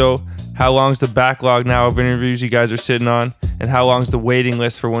 And if so, how long's the backlog now of interviews you guys are sitting on? And how long's the waiting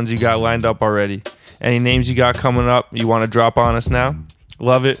list for ones you got lined up already? Any names you got coming up you want to drop on us now?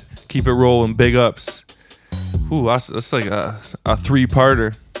 Love it. Keep it rolling. Big ups. Ooh, that's like a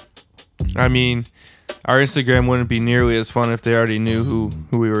three-parter. I mean, our Instagram wouldn't be nearly as fun if they already knew who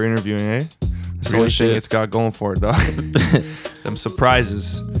we were interviewing, eh? That's the only thing it's got going for it, dog. Them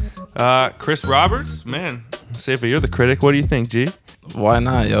surprises. Chris Roberts, man. Safa, you're the critic. What do you think, G? Why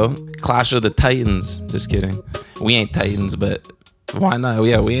not, yo? Clash of the Titans. Just kidding. We ain't Titans, but why not?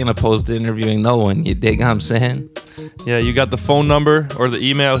 Yeah, we ain't opposed to interviewing no one. You dig what I'm saying? Yeah, you got the phone number or the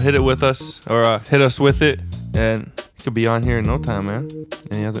email. Hit it with us or hit us with it, and you could be on here in no time, man.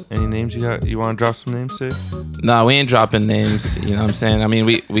 Any names you got? You want to drop some names, say? Nah, we ain't dropping names. You know what I'm saying? I mean,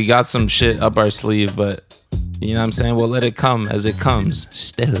 we got some shit up our sleeve, but you know what I'm saying? We'll let it come as it comes.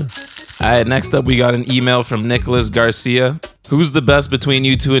 Still. All right, next up, we got an email from Nicholas Garcia. Who's the best between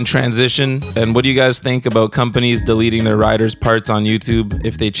you two in transition? And what do you guys think about companies deleting their riders' parts on YouTube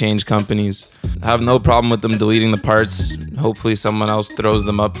if they change companies? I have no problem with them deleting the parts. Hopefully someone else throws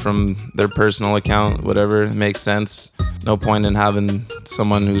them up from their personal account, whatever makes sense. No point in having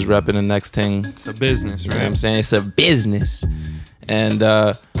someone who's repping the next thing. It's a business, right? You know what I'm saying? It's a business. And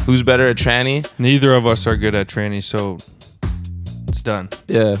who's better at tranny? Neither of us are good at tranny, so it's done.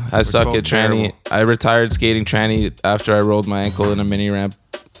 Yeah, I suck both at tranny. terrible. I retired skating tranny after I rolled my ankle in a mini ramp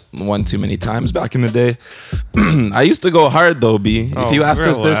one too many times back in the day. I used to go hard though, B. If you asked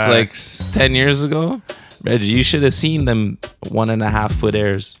us this like 10 years ago, Reggie, you should have seen them 1.5 foot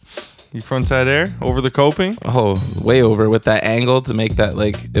airs. You frontside air over the coping? Oh, way over with that angle to make that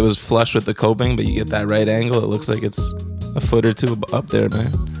like it was flush with the coping, but you get that right angle. It looks like it's a foot or two up there,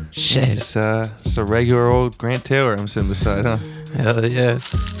 man. Shit. It's a regular old Grant Taylor I'm sitting beside, huh? Hell yeah.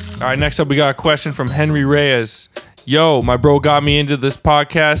 All right, next up, we got a question from Henry Reyes. Yo, my bro got me into this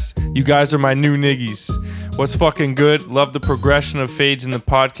podcast. You guys are my new niggies. What's fucking good? Love the progression of fades in the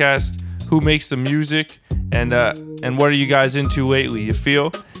podcast. Who makes the music? And what are you guys into lately? You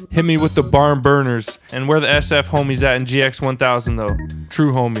feel? Hit me with the barn burners. And where the SF homies at in GX1000 though?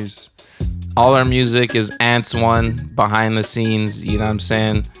 True homies. All our music is Ants1 behind the scenes. You know what I'm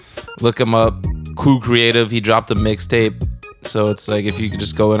saying? Look him up. Cool Creative. He dropped a mixtape. So it's like if you could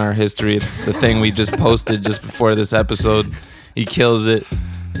just go in our history, the thing we just posted just before this episode, he kills it.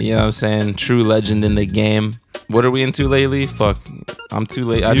 You know what I'm saying? True legend in the game. What are we into lately? Fuck, I'm too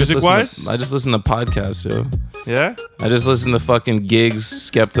late. I just listen to podcasts, yo. Yeah? I just listen to fucking Gigs,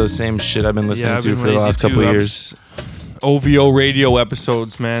 Skepta, same shit I've been listening to for the last couple of years. OVO radio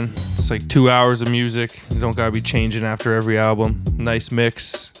episodes, man. It's like 2 hours of music. You don't gotta be changing after every album. Nice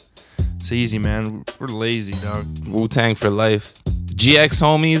mix. It's easy, man. We're lazy, dog. Wu-Tang for life. GX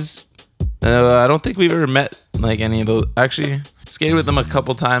homies. I don't think we've ever met like any of those. Actually, skated with them a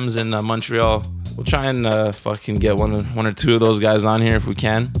couple times in Montreal. We'll try and fucking get one or two of those guys on here if we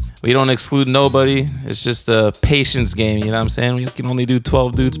can. We don't exclude nobody. It's just a patience game, you know what I'm saying? We can only do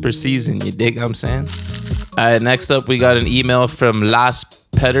 12 dudes per season, you dig what I'm saying? All right, next up, we got an email from Las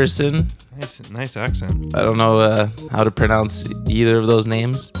Pedersen. Nice accent. I don't know how to pronounce either of those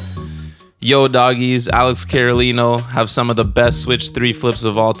names. Yo, doggies, Alex Carolino have some of the best switch 3 flips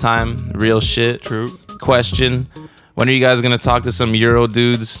of all time. Real shit. True. Question. When are you guys going to talk to some Euro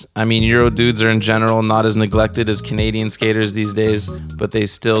dudes? I mean, Euro dudes are in general not as neglected as Canadian skaters these days, but they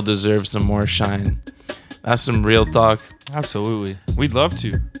still deserve some more shine. That's some real talk. Absolutely. We'd love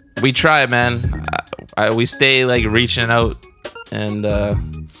to. We try, man. We stay like reaching out, and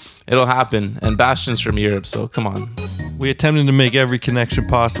it'll happen. And Bastian's from Europe, so come on. We attempted to make every connection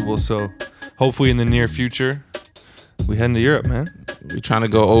possible, so hopefully in the near future, we heading to Europe, man. We're trying to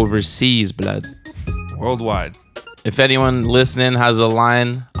go overseas, blood. Worldwide. If anyone listening has a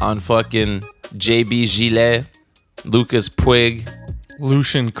line on fucking JB Gillet, Lucas Puig,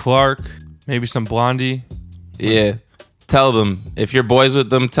 Lucian Clark, maybe some Blondie. yeah, tell them. If you're boys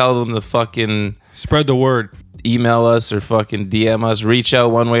with them, tell them to fucking Spread the word. email us or fucking DM us. Reach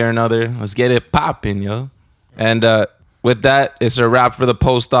out one way or another. Let's get it popping, yo. And with that, it's a wrap for the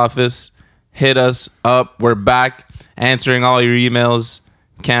post office. Hit us up. We're back answering all your emails.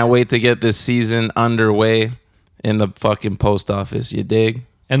 Can't wait to get this season underway in the fucking post office. You dig?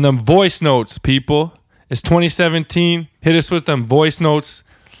 And them voice notes, people. It's 2017. Hit us with them voice notes.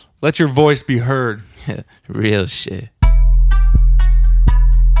 Let your voice be heard. Real shit.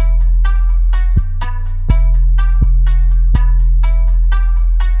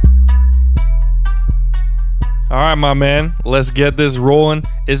 All right, my man. Let's get this rolling.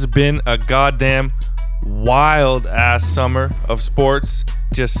 It's been a goddamn wild ass summer of sports.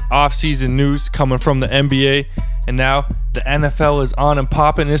 Just off-season news coming from the NBA. And now the NFL is on and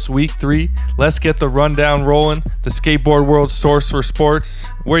popping this week 3. Let's get the rundown rolling. The skateboard world source for sports.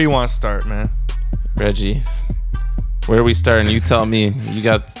 Where you want to start, man? Reggie, where are we starting? You tell me. You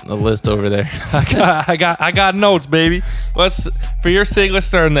got a list over there. I got notes, baby. For your sake, let's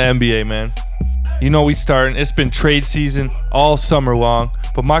start in the NBA, man. You know we starting. It's been trade season all summer long.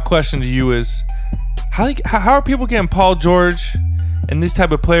 But my question to you is, how are people getting Paul George and these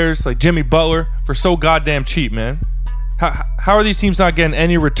type of players like Jimmy Butler for so goddamn cheap, man? How are these teams not getting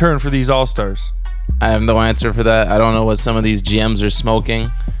any return for these all-stars? I have no answer for that. I don't know what some of these GMs are smoking.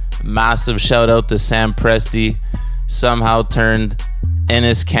 Massive shout out to Sam Presti. Somehow turned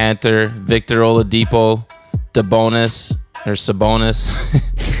Enes Kanter, Victor Oladipo, Sabonis,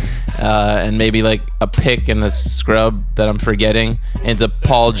 and maybe like a pick and a scrub that I'm forgetting into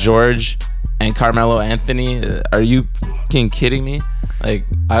Paul George and Carmelo Anthony. Are you fucking kidding me? Like,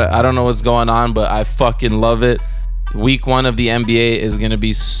 I don't know what's going on, but I fucking love it. Week 1 of the NBA is going to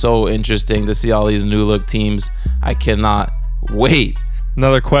be so interesting to see all these new look teams. I cannot wait.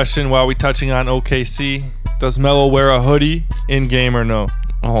 Another question while we touching on OKC. Does Melo wear a hoodie in game or no?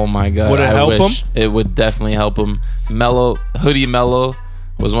 Oh my God. Would it help him? It would definitely help him. Hoodie Melo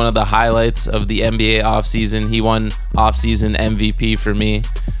was one of the highlights of the NBA offseason. He won offseason MVP for me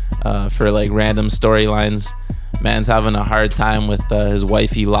for like random storylines. Man's having a hard time with his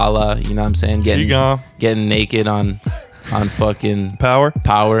wifey Lala, you know what I'm saying? Getting naked on fucking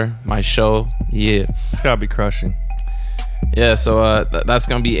Power, my show. Yeah. It's gotta be crushing. Yeah, so that's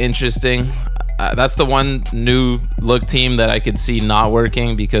gonna be interesting. That's the one new look team that I could see not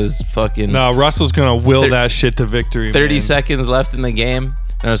working because fucking... No, Russell's gonna will that shit to victory, 30 man. seconds left in the game.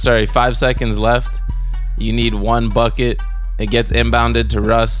 No, sorry, 5 seconds left. You need one bucket. It gets inbounded to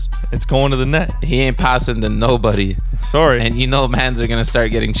Russ. It's going to the net. He ain't passing to nobody. Sorry. And you know mans are going to start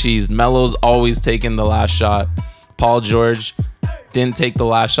getting cheesed. Melo's always taking the last shot. Paul George didn't take the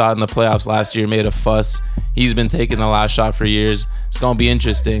last shot in the playoffs last year, made a fuss. He's been taking the last shot for years. It's going to be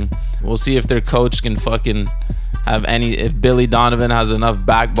interesting. We'll see if their coach can fucking have if Billy Donovan has enough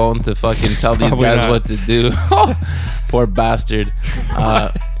backbone to fucking tell these guys what to do. Poor bastard.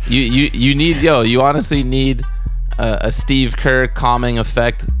 You honestly need a Steve Kerr calming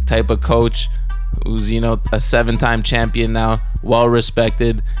effect type of coach who's, you know, a 7-time champion now, well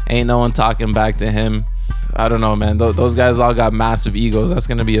respected. Ain't no one talking back to him. I don't know, man. Those guys all got massive egos. That's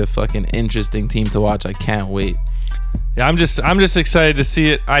gonna be a fucking interesting team to watch. I can't wait. Yeah, I'm just excited to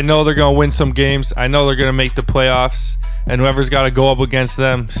see it. I know they're gonna win some games. I know they're gonna make the playoffs, and whoever's got to go up against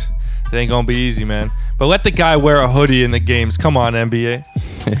them, it ain't gonna be easy, man. But let the guy wear a hoodie in the games. Come on, NBA.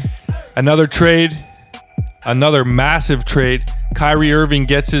 Another trade. Another massive trade. Kyrie Irving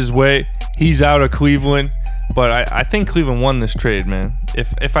gets his way. He's out of Cleveland. But I think Cleveland won this trade, man.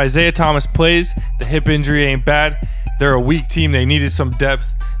 If Isaiah Thomas plays, the hip injury ain't bad. They're a weak team. They needed some depth.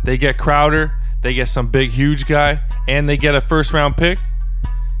 They get Crowder. They get some big, huge guy. And they get a first-round pick.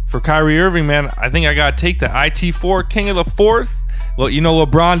 For Kyrie Irving, man, I think I got to take the IT4 king of the fourth. Well, you know,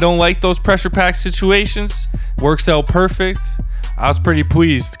 LeBron don't like those pressure-packed situations. Works out perfect. I was pretty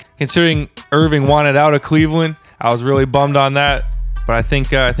pleased. Considering Irving wanted out of Cleveland, I was really bummed on that. But I think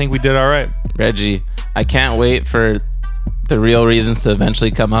we did all right. Reggie, I can't wait for the real reasons to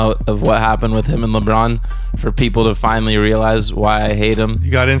eventually come out of what happened with him and LeBron, for people to finally realize why I hate him.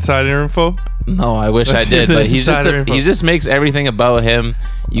 You got insider info? No, I wish I did, but he just makes everything about him.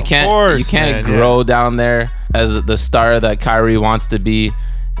 You can't grow down there as the star that Kyrie wants to be.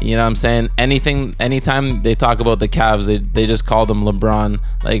 You know what I'm saying? Anytime they talk about the Cavs, they just call them LeBron.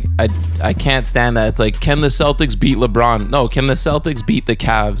 Like, I can't stand that. It's like, can the Celtics beat LeBron? No, can the Celtics beat the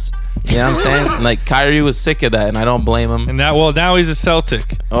Cavs? You know what I'm saying? Like, Kyrie was sick of that, and I don't blame him. And now he's a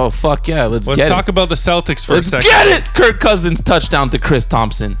Celtic. Oh, fuck yeah. Let's talk about the Celtics for a second. Let's get it! Kirk Cousins touchdown to Chris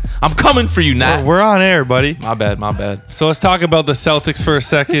Thompson. I'm coming for you, Nat. We're on air, buddy. My bad. So let's talk about the Celtics for a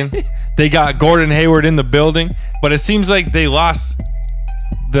second. They got Gordon Hayward in the building, but it seems like they lost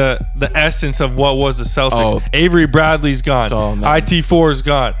the essence of what was the Celtics. Oh. Avery Bradley's gone. Oh, man. IT4's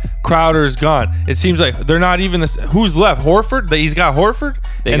gone. Crowder's gone. It seems like they're not even this. Who's left? Horford? He's got Horford,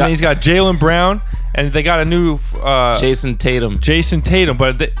 then he's got Jaylen Brown, and they got a new Jason Tatum.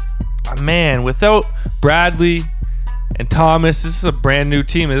 But man, without Bradley and Thomas, this is a brand new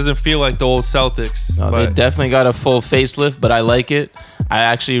team. It doesn't feel like the old Celtics. No, they definitely got a full facelift, but I like it. I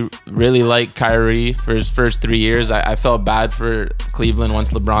actually really like Kyrie for his first 3 years. I felt bad for Cleveland once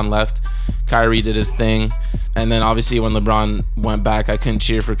LeBron left. Kyrie did his thing. And then obviously when LeBron went back, I couldn't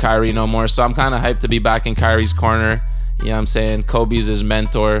cheer for Kyrie no more. So I'm kind of hyped to be back in Kyrie's corner. You know what I'm saying? Kobe's his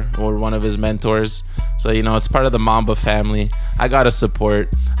mentor, or one of his mentors. So, you know, it's part of the Mamba family. I got to support.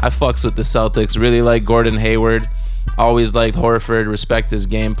 I fucks with the Celtics. Really like Gordon Hayward. Always liked Horford. Respect his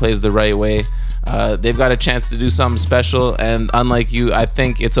game. Plays the right way. They've got a chance to do something special. And unlike you, I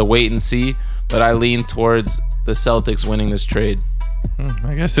think it's a wait and see. But I lean towards the Celtics winning this trade.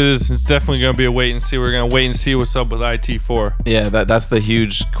 I guess it is. It's definitely going to be a wait and see. We're going to wait and see what's up with IT4. Yeah, that's the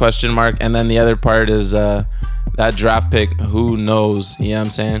huge question mark. And then the other part is that draft pick. Who knows? You know what I'm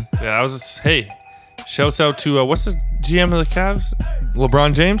saying? Yeah, hey, shouts out to, what's the GM of the Cavs?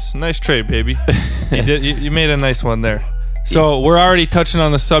 LeBron James? Nice trade, baby. You made a nice one there. So we're already touching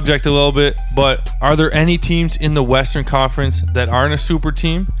on the subject a little bit, but are there any teams in the Western Conference that aren't a super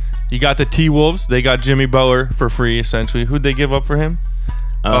team? You got the T-Wolves. They got Jimmy Butler for free, essentially. Who'd they give up for him?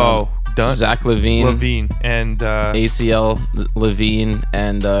 Done. Zach Levine. And ACL Levine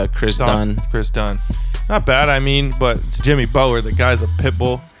and Chris Dunn. Chris Dunn. Not bad, I mean, but it's Jimmy Butler. The guy's a pit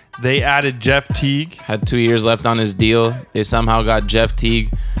bull. They added Jeff Teague. Had 2 years left on his deal. They somehow got Jeff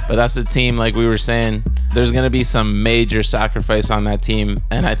Teague. But that's the team, like we were saying, there's going to be some major sacrifice on that team.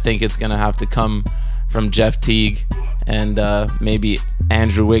 And I think it's going to have to come from Jeff Teague and maybe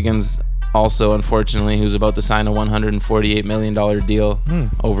Andrew Wiggins also, unfortunately, who's about to sign a $148 million deal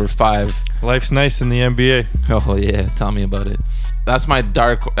over 5. Life's nice in the NBA. Oh, yeah. Tell me about it. That's my I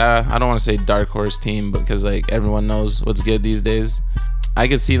don't want to say dark horse team because like everyone knows what's good these days. I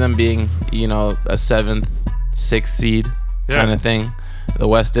could see them being, you know, a 7th, 6th seed kind of thing. The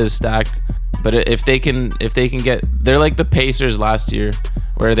West is stacked, but if they can get, they're like the Pacers last year,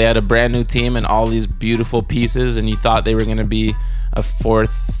 where they had a brand new team and all these beautiful pieces, and you thought they were going to be a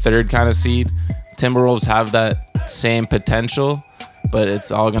 4th, 3rd kind of seed. Timberwolves have that same potential, but it's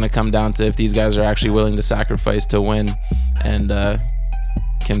all going to come down to if these guys are actually willing to sacrifice to win and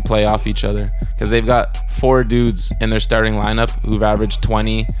can play off each other, because they've got 4 dudes in their starting lineup who've averaged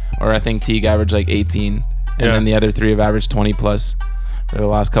 20, or I think Teague averaged like 18, and then the other 3 have averaged 20 plus for the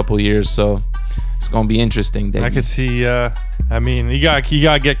last couple of years. So it's gonna be interesting. Davey. I could see. I mean, you got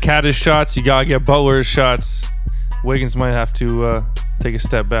to get Caddis shots. You got to get Butler's shots. Wiggins might have to take a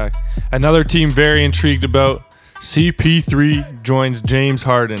step back. Another team very intrigued about. CP3 joins James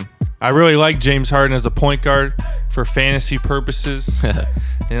Harden. I really like James Harden as a point guard for fantasy purposes.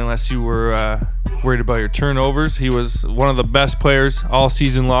 Unless you were worried about your turnovers. He was one of the best players all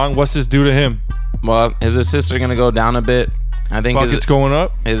season long. What's this do to him? Well, his assists are going to go down a bit. I think buckets going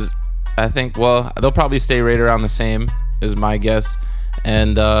up? They'll probably stay right around the same is my guess.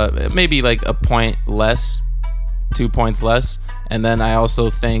 And maybe like a point less, 2 points less. And then I also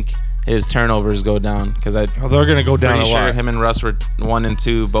think his turnovers go down because they're going to go down a lot. Pretty sure him and Russ were 1 and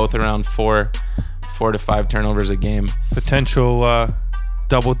 2, both around 4 to 5 turnovers a game. Potential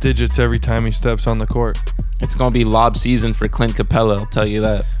double digits every time he steps on the court. It's going to be lob season for Clint Capella, I'll tell you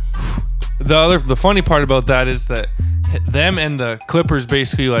that. The funny part about that is that them and the Clippers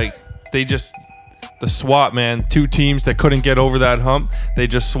basically the swap, man. 2 teams that couldn't get over that hump. They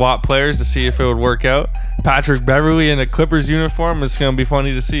just swap players to see if it would work out. Patrick Beverley in a Clippers uniform. It's going to be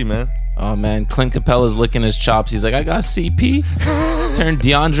funny to see, man. Oh, man. Clint Capella's licking his chops. He's like, I got CP. Turned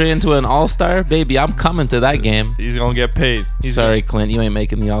DeAndre into an all-star. Baby, I'm coming to that game. He's going to get paid. Sorry, Clint. You ain't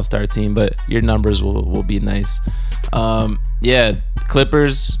making the all-star team, but your numbers will be nice.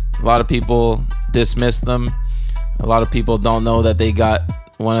 Clippers, a lot of people dismiss them. A lot of people don't know that they got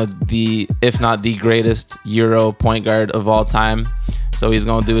one of the, if not the greatest Euro point guard of all time. So he's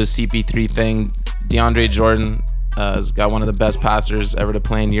going to do his CP3 thing. DeAndre Jordan has got one of the best passers ever to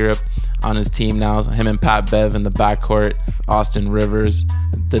play in Europe. on his team now. Him and Pat Bev in the backcourt. Austin Rivers,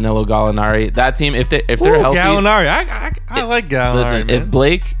 Danilo Gallinari. That team, if they're healthy, Gallinari. I like Gallinari. Listen, man. if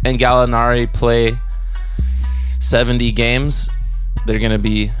Blake and Gallinari play 70 games, they're gonna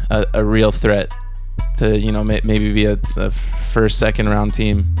be a real threat to maybe be a first, second round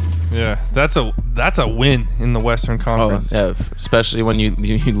team. Yeah, that's a win in the Western Conference. Oh, yeah, especially when you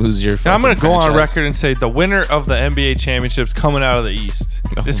lose your. Now, I'm gonna go on franchise. record and say the winner of the NBA championships coming out of the East.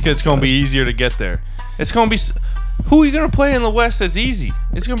 This kid's gonna be easier to get there. It's gonna be. Who are you gonna play in the West that's easy?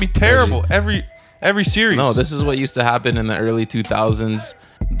 It's gonna be terrible every series. No, this is what used to happen in the early 2000s.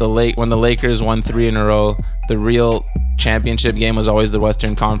 When the Lakers won 3 in a row, the real championship game was always the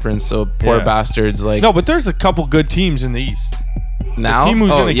Western Conference. So poor bastards like. No, but there's a couple good teams in the East. Now, the team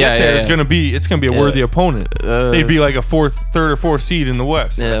who's gonna get there is gonna be a worthy opponent. They'd be like a third or fourth seed in the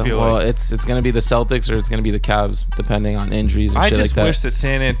West. Yeah, I feel like. it's gonna be the Celtics or it's gonna be the Cavs, depending on injuries and shit like that. I just wish that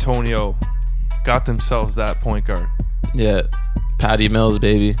San Antonio got themselves that point guard. Yeah, Patty Mills,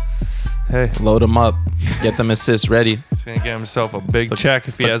 baby. Hey, load him up, get them assists ready. He's gonna get himself a big check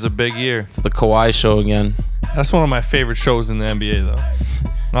if he has a big year. It's the Kawhi show again. That's one of my favorite shows in the NBA,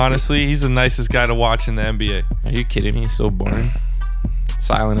 though. Honestly, he's the nicest guy to watch in the NBA. Are you kidding me? So boring.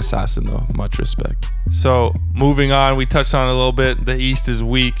 Silent assassin, though. Much respect. So, moving on, we touched on it a little bit. The East is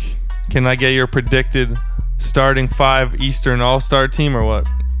weak. Can I get your predicted starting 5 Eastern All-Star team or what?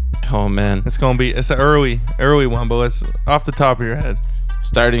 Oh, man. It's an early one, but let's off the top of your head.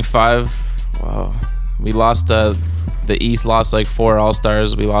 Starting 5. Wow. We lost the East lost like 4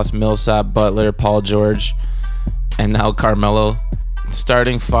 All-Stars. We lost Millsap, Butler, Paul George, and now Carmelo.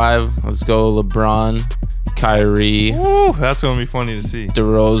 Starting 5. Let's go LeBron, Kyrie. Ooh, that's gonna be funny to see.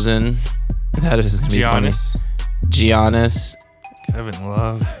 DeRozan. That is gonna be funny. Giannis. Kevin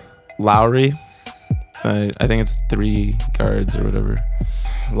Love. Lowry. I think it's 3 guards or whatever.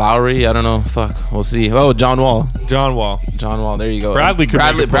 Lowry, I don't know. Fuck, we'll see. Oh, John Wall. There you go. Bradley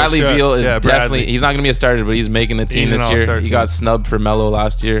Beal is definitely. Bradley. He's not gonna be a starter, but he's making the team this year. He got snubbed for Melo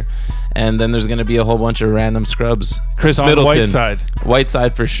last year, and then there's gonna be a whole bunch of random scrubs. Chris Middleton,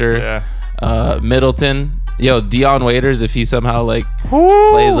 Whiteside for sure. Yeah. Middleton. Yo, Dion Waiters, if he somehow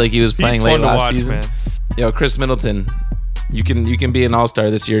plays like he was playing late last season. Man. Yo, Chris Middleton. You can be an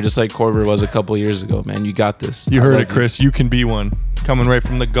all-star this year, just like Korver was a couple years ago, man. You got this. You heard it, Chris. You can be one. Coming right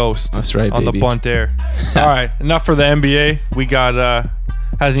from the Ghost. That's right, on baby. the Bunt Air. All right, enough for the NBA. We got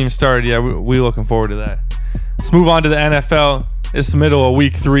hasn't even started yet. We looking forward to that. Let's move on to the NFL. It's the middle of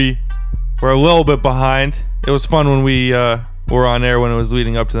week 3. We're a little bit behind. It was fun when we were on air when it was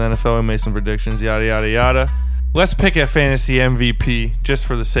leading up to the NFL. We made some predictions. Yada yada yada. Let's pick a fantasy MVP just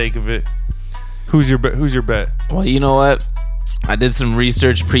for the sake of it. Who's your bet? Well, you know what? I did some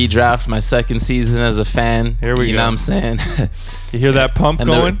research pre-draft, my second season as a fan. Here we go. You know what I'm saying? You hear that pump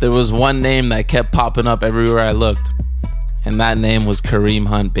going? There was one name that kept popping up everywhere I looked, and that name was Kareem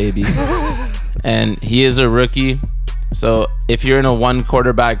Hunt, baby. And he is a rookie, so if you're in a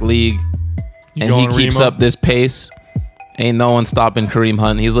 1-quarterback league and he keeps up this pace, ain't no one stopping Kareem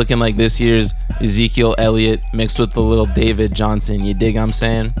Hunt. He's looking like this year's Ezekiel Elliott mixed with the little David Johnson. You dig what I'm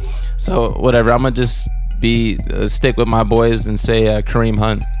saying? So whatever, I'm going to just stick with my boys and say Kareem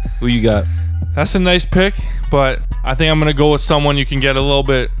Hunt. Who you got? That's a nice pick, but I think I'm gonna go with someone you can get a little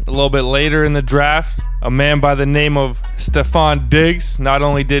bit later in the draft. A man by the name of Stephon Diggs. Not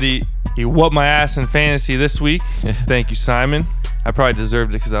only did he whoop my ass in fantasy this week. Thank you, Simon. I probably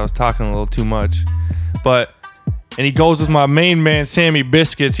deserved it because I was talking a little too much. And he goes with my main man, Sammy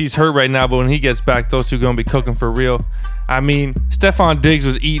Biscuits. He's hurt right now, but when he gets back, those two are going to be cooking for real. I mean, Stephon Diggs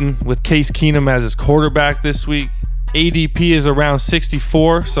was eating with Case Keenum as his quarterback this week. ADP is around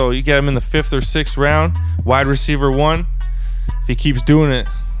 64, so you get him in the 5th or 6th round. Wide receiver 1. If he keeps doing it,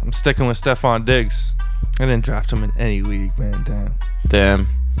 I'm sticking with Stephon Diggs. I didn't draft him in any league, man. Damn.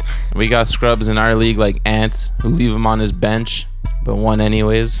 We got scrubs in our league like Ants who leave him on his bench, but won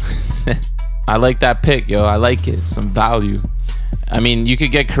anyways. I like that pick, yo. I like it. Some value. I mean, you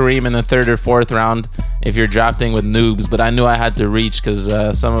could get Kareem in the 3rd or 4th round if you're drafting with noobs, but I knew I had to reach because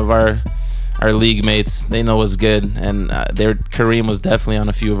some of our league mates, they know what's good, and Kareem was definitely on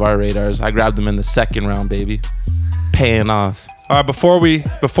a few of our radars. I grabbed him in the 2nd round, baby. Paying off. All right, before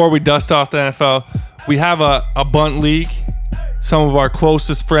we dust off the NFL, we have a bunt league. Some of our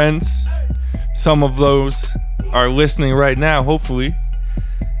closest friends, some of those are listening right now, hopefully.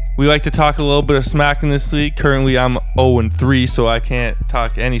 We like to talk a little bit of smack in this league. Currently, I'm 0-3, so I can't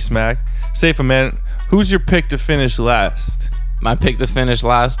talk any smack. Safa, man, who's your pick to finish last? My pick to finish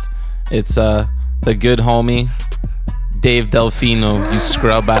last, it's the good homie, Dave Delfino, you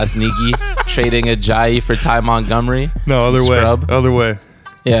scrub-ass nigga, trading Ajayi for Ty Montgomery. No, other way.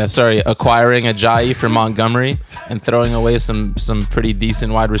 Yeah, sorry, acquiring Ajayi for Montgomery and throwing away some pretty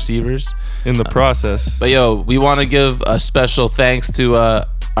decent wide receivers in the process. But yo, we want to give a special thanks to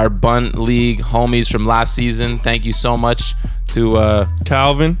our Bunt League homies from last season. Thank you so much to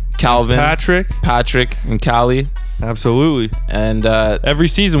Calvin, Patrick, and Callie. Absolutely. And every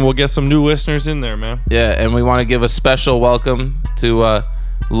season we'll get some new listeners in there, man. Yeah, and we want to give a special welcome to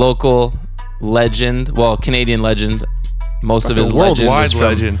local legend, well, Canadian legend. Most of his legend is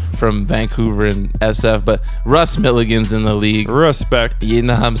from Vancouver and SF, but Russ Milligan's in the league. Respect. You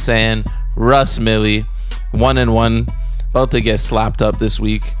know what I'm saying? Russ Millie, 1-1, about to get slapped up this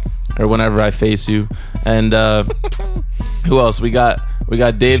week or whenever I face you. And who else? We got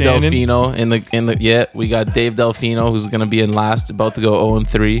Dave Shannon. Delfino we got Dave Delfino, who's gonna be in last, about to go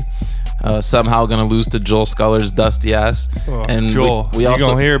 0-3. Somehow gonna lose to Joel Sculler's dusty ass. And Joel, we also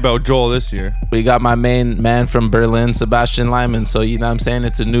gonna hear about Joel this year. We got my main man from Berlin, Sebastian Lyman. So you know what I'm saying?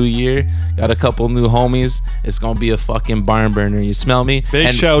 It's a new year. Got a couple new homies. It's gonna be a fucking barn burner. You smell me?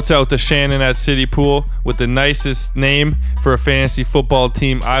 Big shouts out to Shannon at City Pool with the nicest name for a fantasy football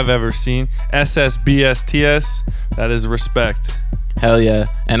team I've ever seen. SSBSTS. That is respect. Hell yeah.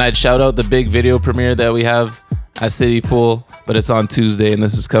 And I'd shout out the big video premiere that we have at City Pool, but it's on Tuesday and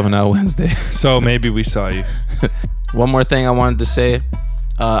this is coming out Wednesday. So maybe we saw you. One more thing I wanted to say.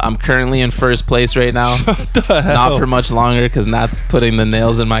 I'm currently in first place right now. Not for much longer because Nat's putting the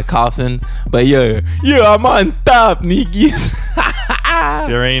nails in my coffin. But yeah, I'm on top, Nikis.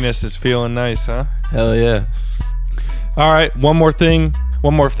 Uranus is feeling nice, huh? Hell yeah. All right, one more thing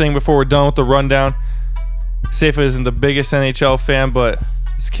before we're done with the rundown. Seifa isn't the biggest NHL fan, but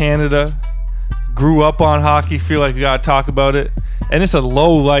it's Canada. Grew up on hockey, feel like we gotta talk about it. And it's a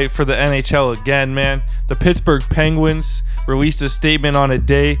low light for the NHL again, man. The Pittsburgh Penguins released a statement on a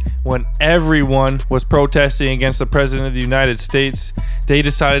day when everyone was protesting against the President of the United States. They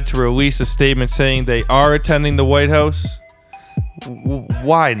decided to release a statement saying they are attending the White House.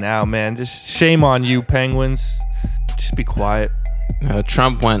 Why now, man? Just shame on you, Penguins. Just be quiet.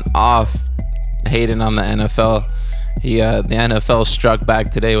 Trump went off hating on the NFL. The NFL struck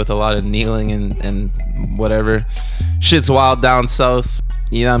back today with a lot of kneeling and whatever. Shit's wild down south.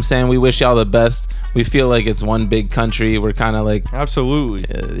 You know what I'm saying? We wish y'all the best. We feel like it's one big country. We're kind of like, absolutely.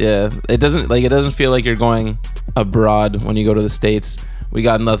 Yeah. It doesn't feel like you're going abroad when you go to the States. We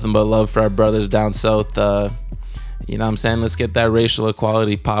got nothing but love for our brothers down south. You know what I'm saying? Let's get that racial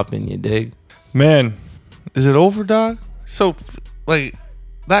equality popping, you dig? Man, is it over, dog? So, like,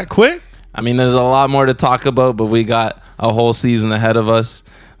 that quick? I mean, there's a lot more to talk about, but we got a whole season ahead of us.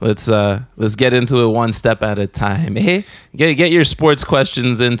 Let's get into it one step at a time. Hey, get your sports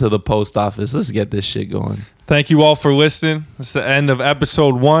questions into the post office. Let's get this shit going. Thank you all for listening. It's the end of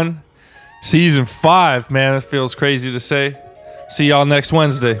episode 1, season 5. Man, it feels crazy to say. See y'all next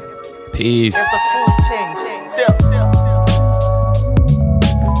Wednesday. Peace.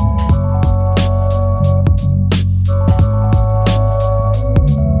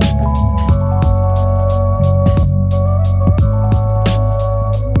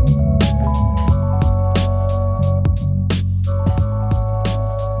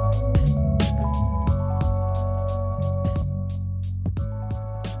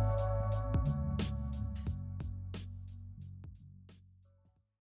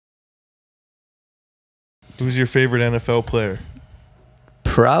 Who's your favorite NFL player?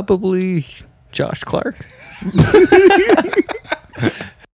 Probably Josh Clark.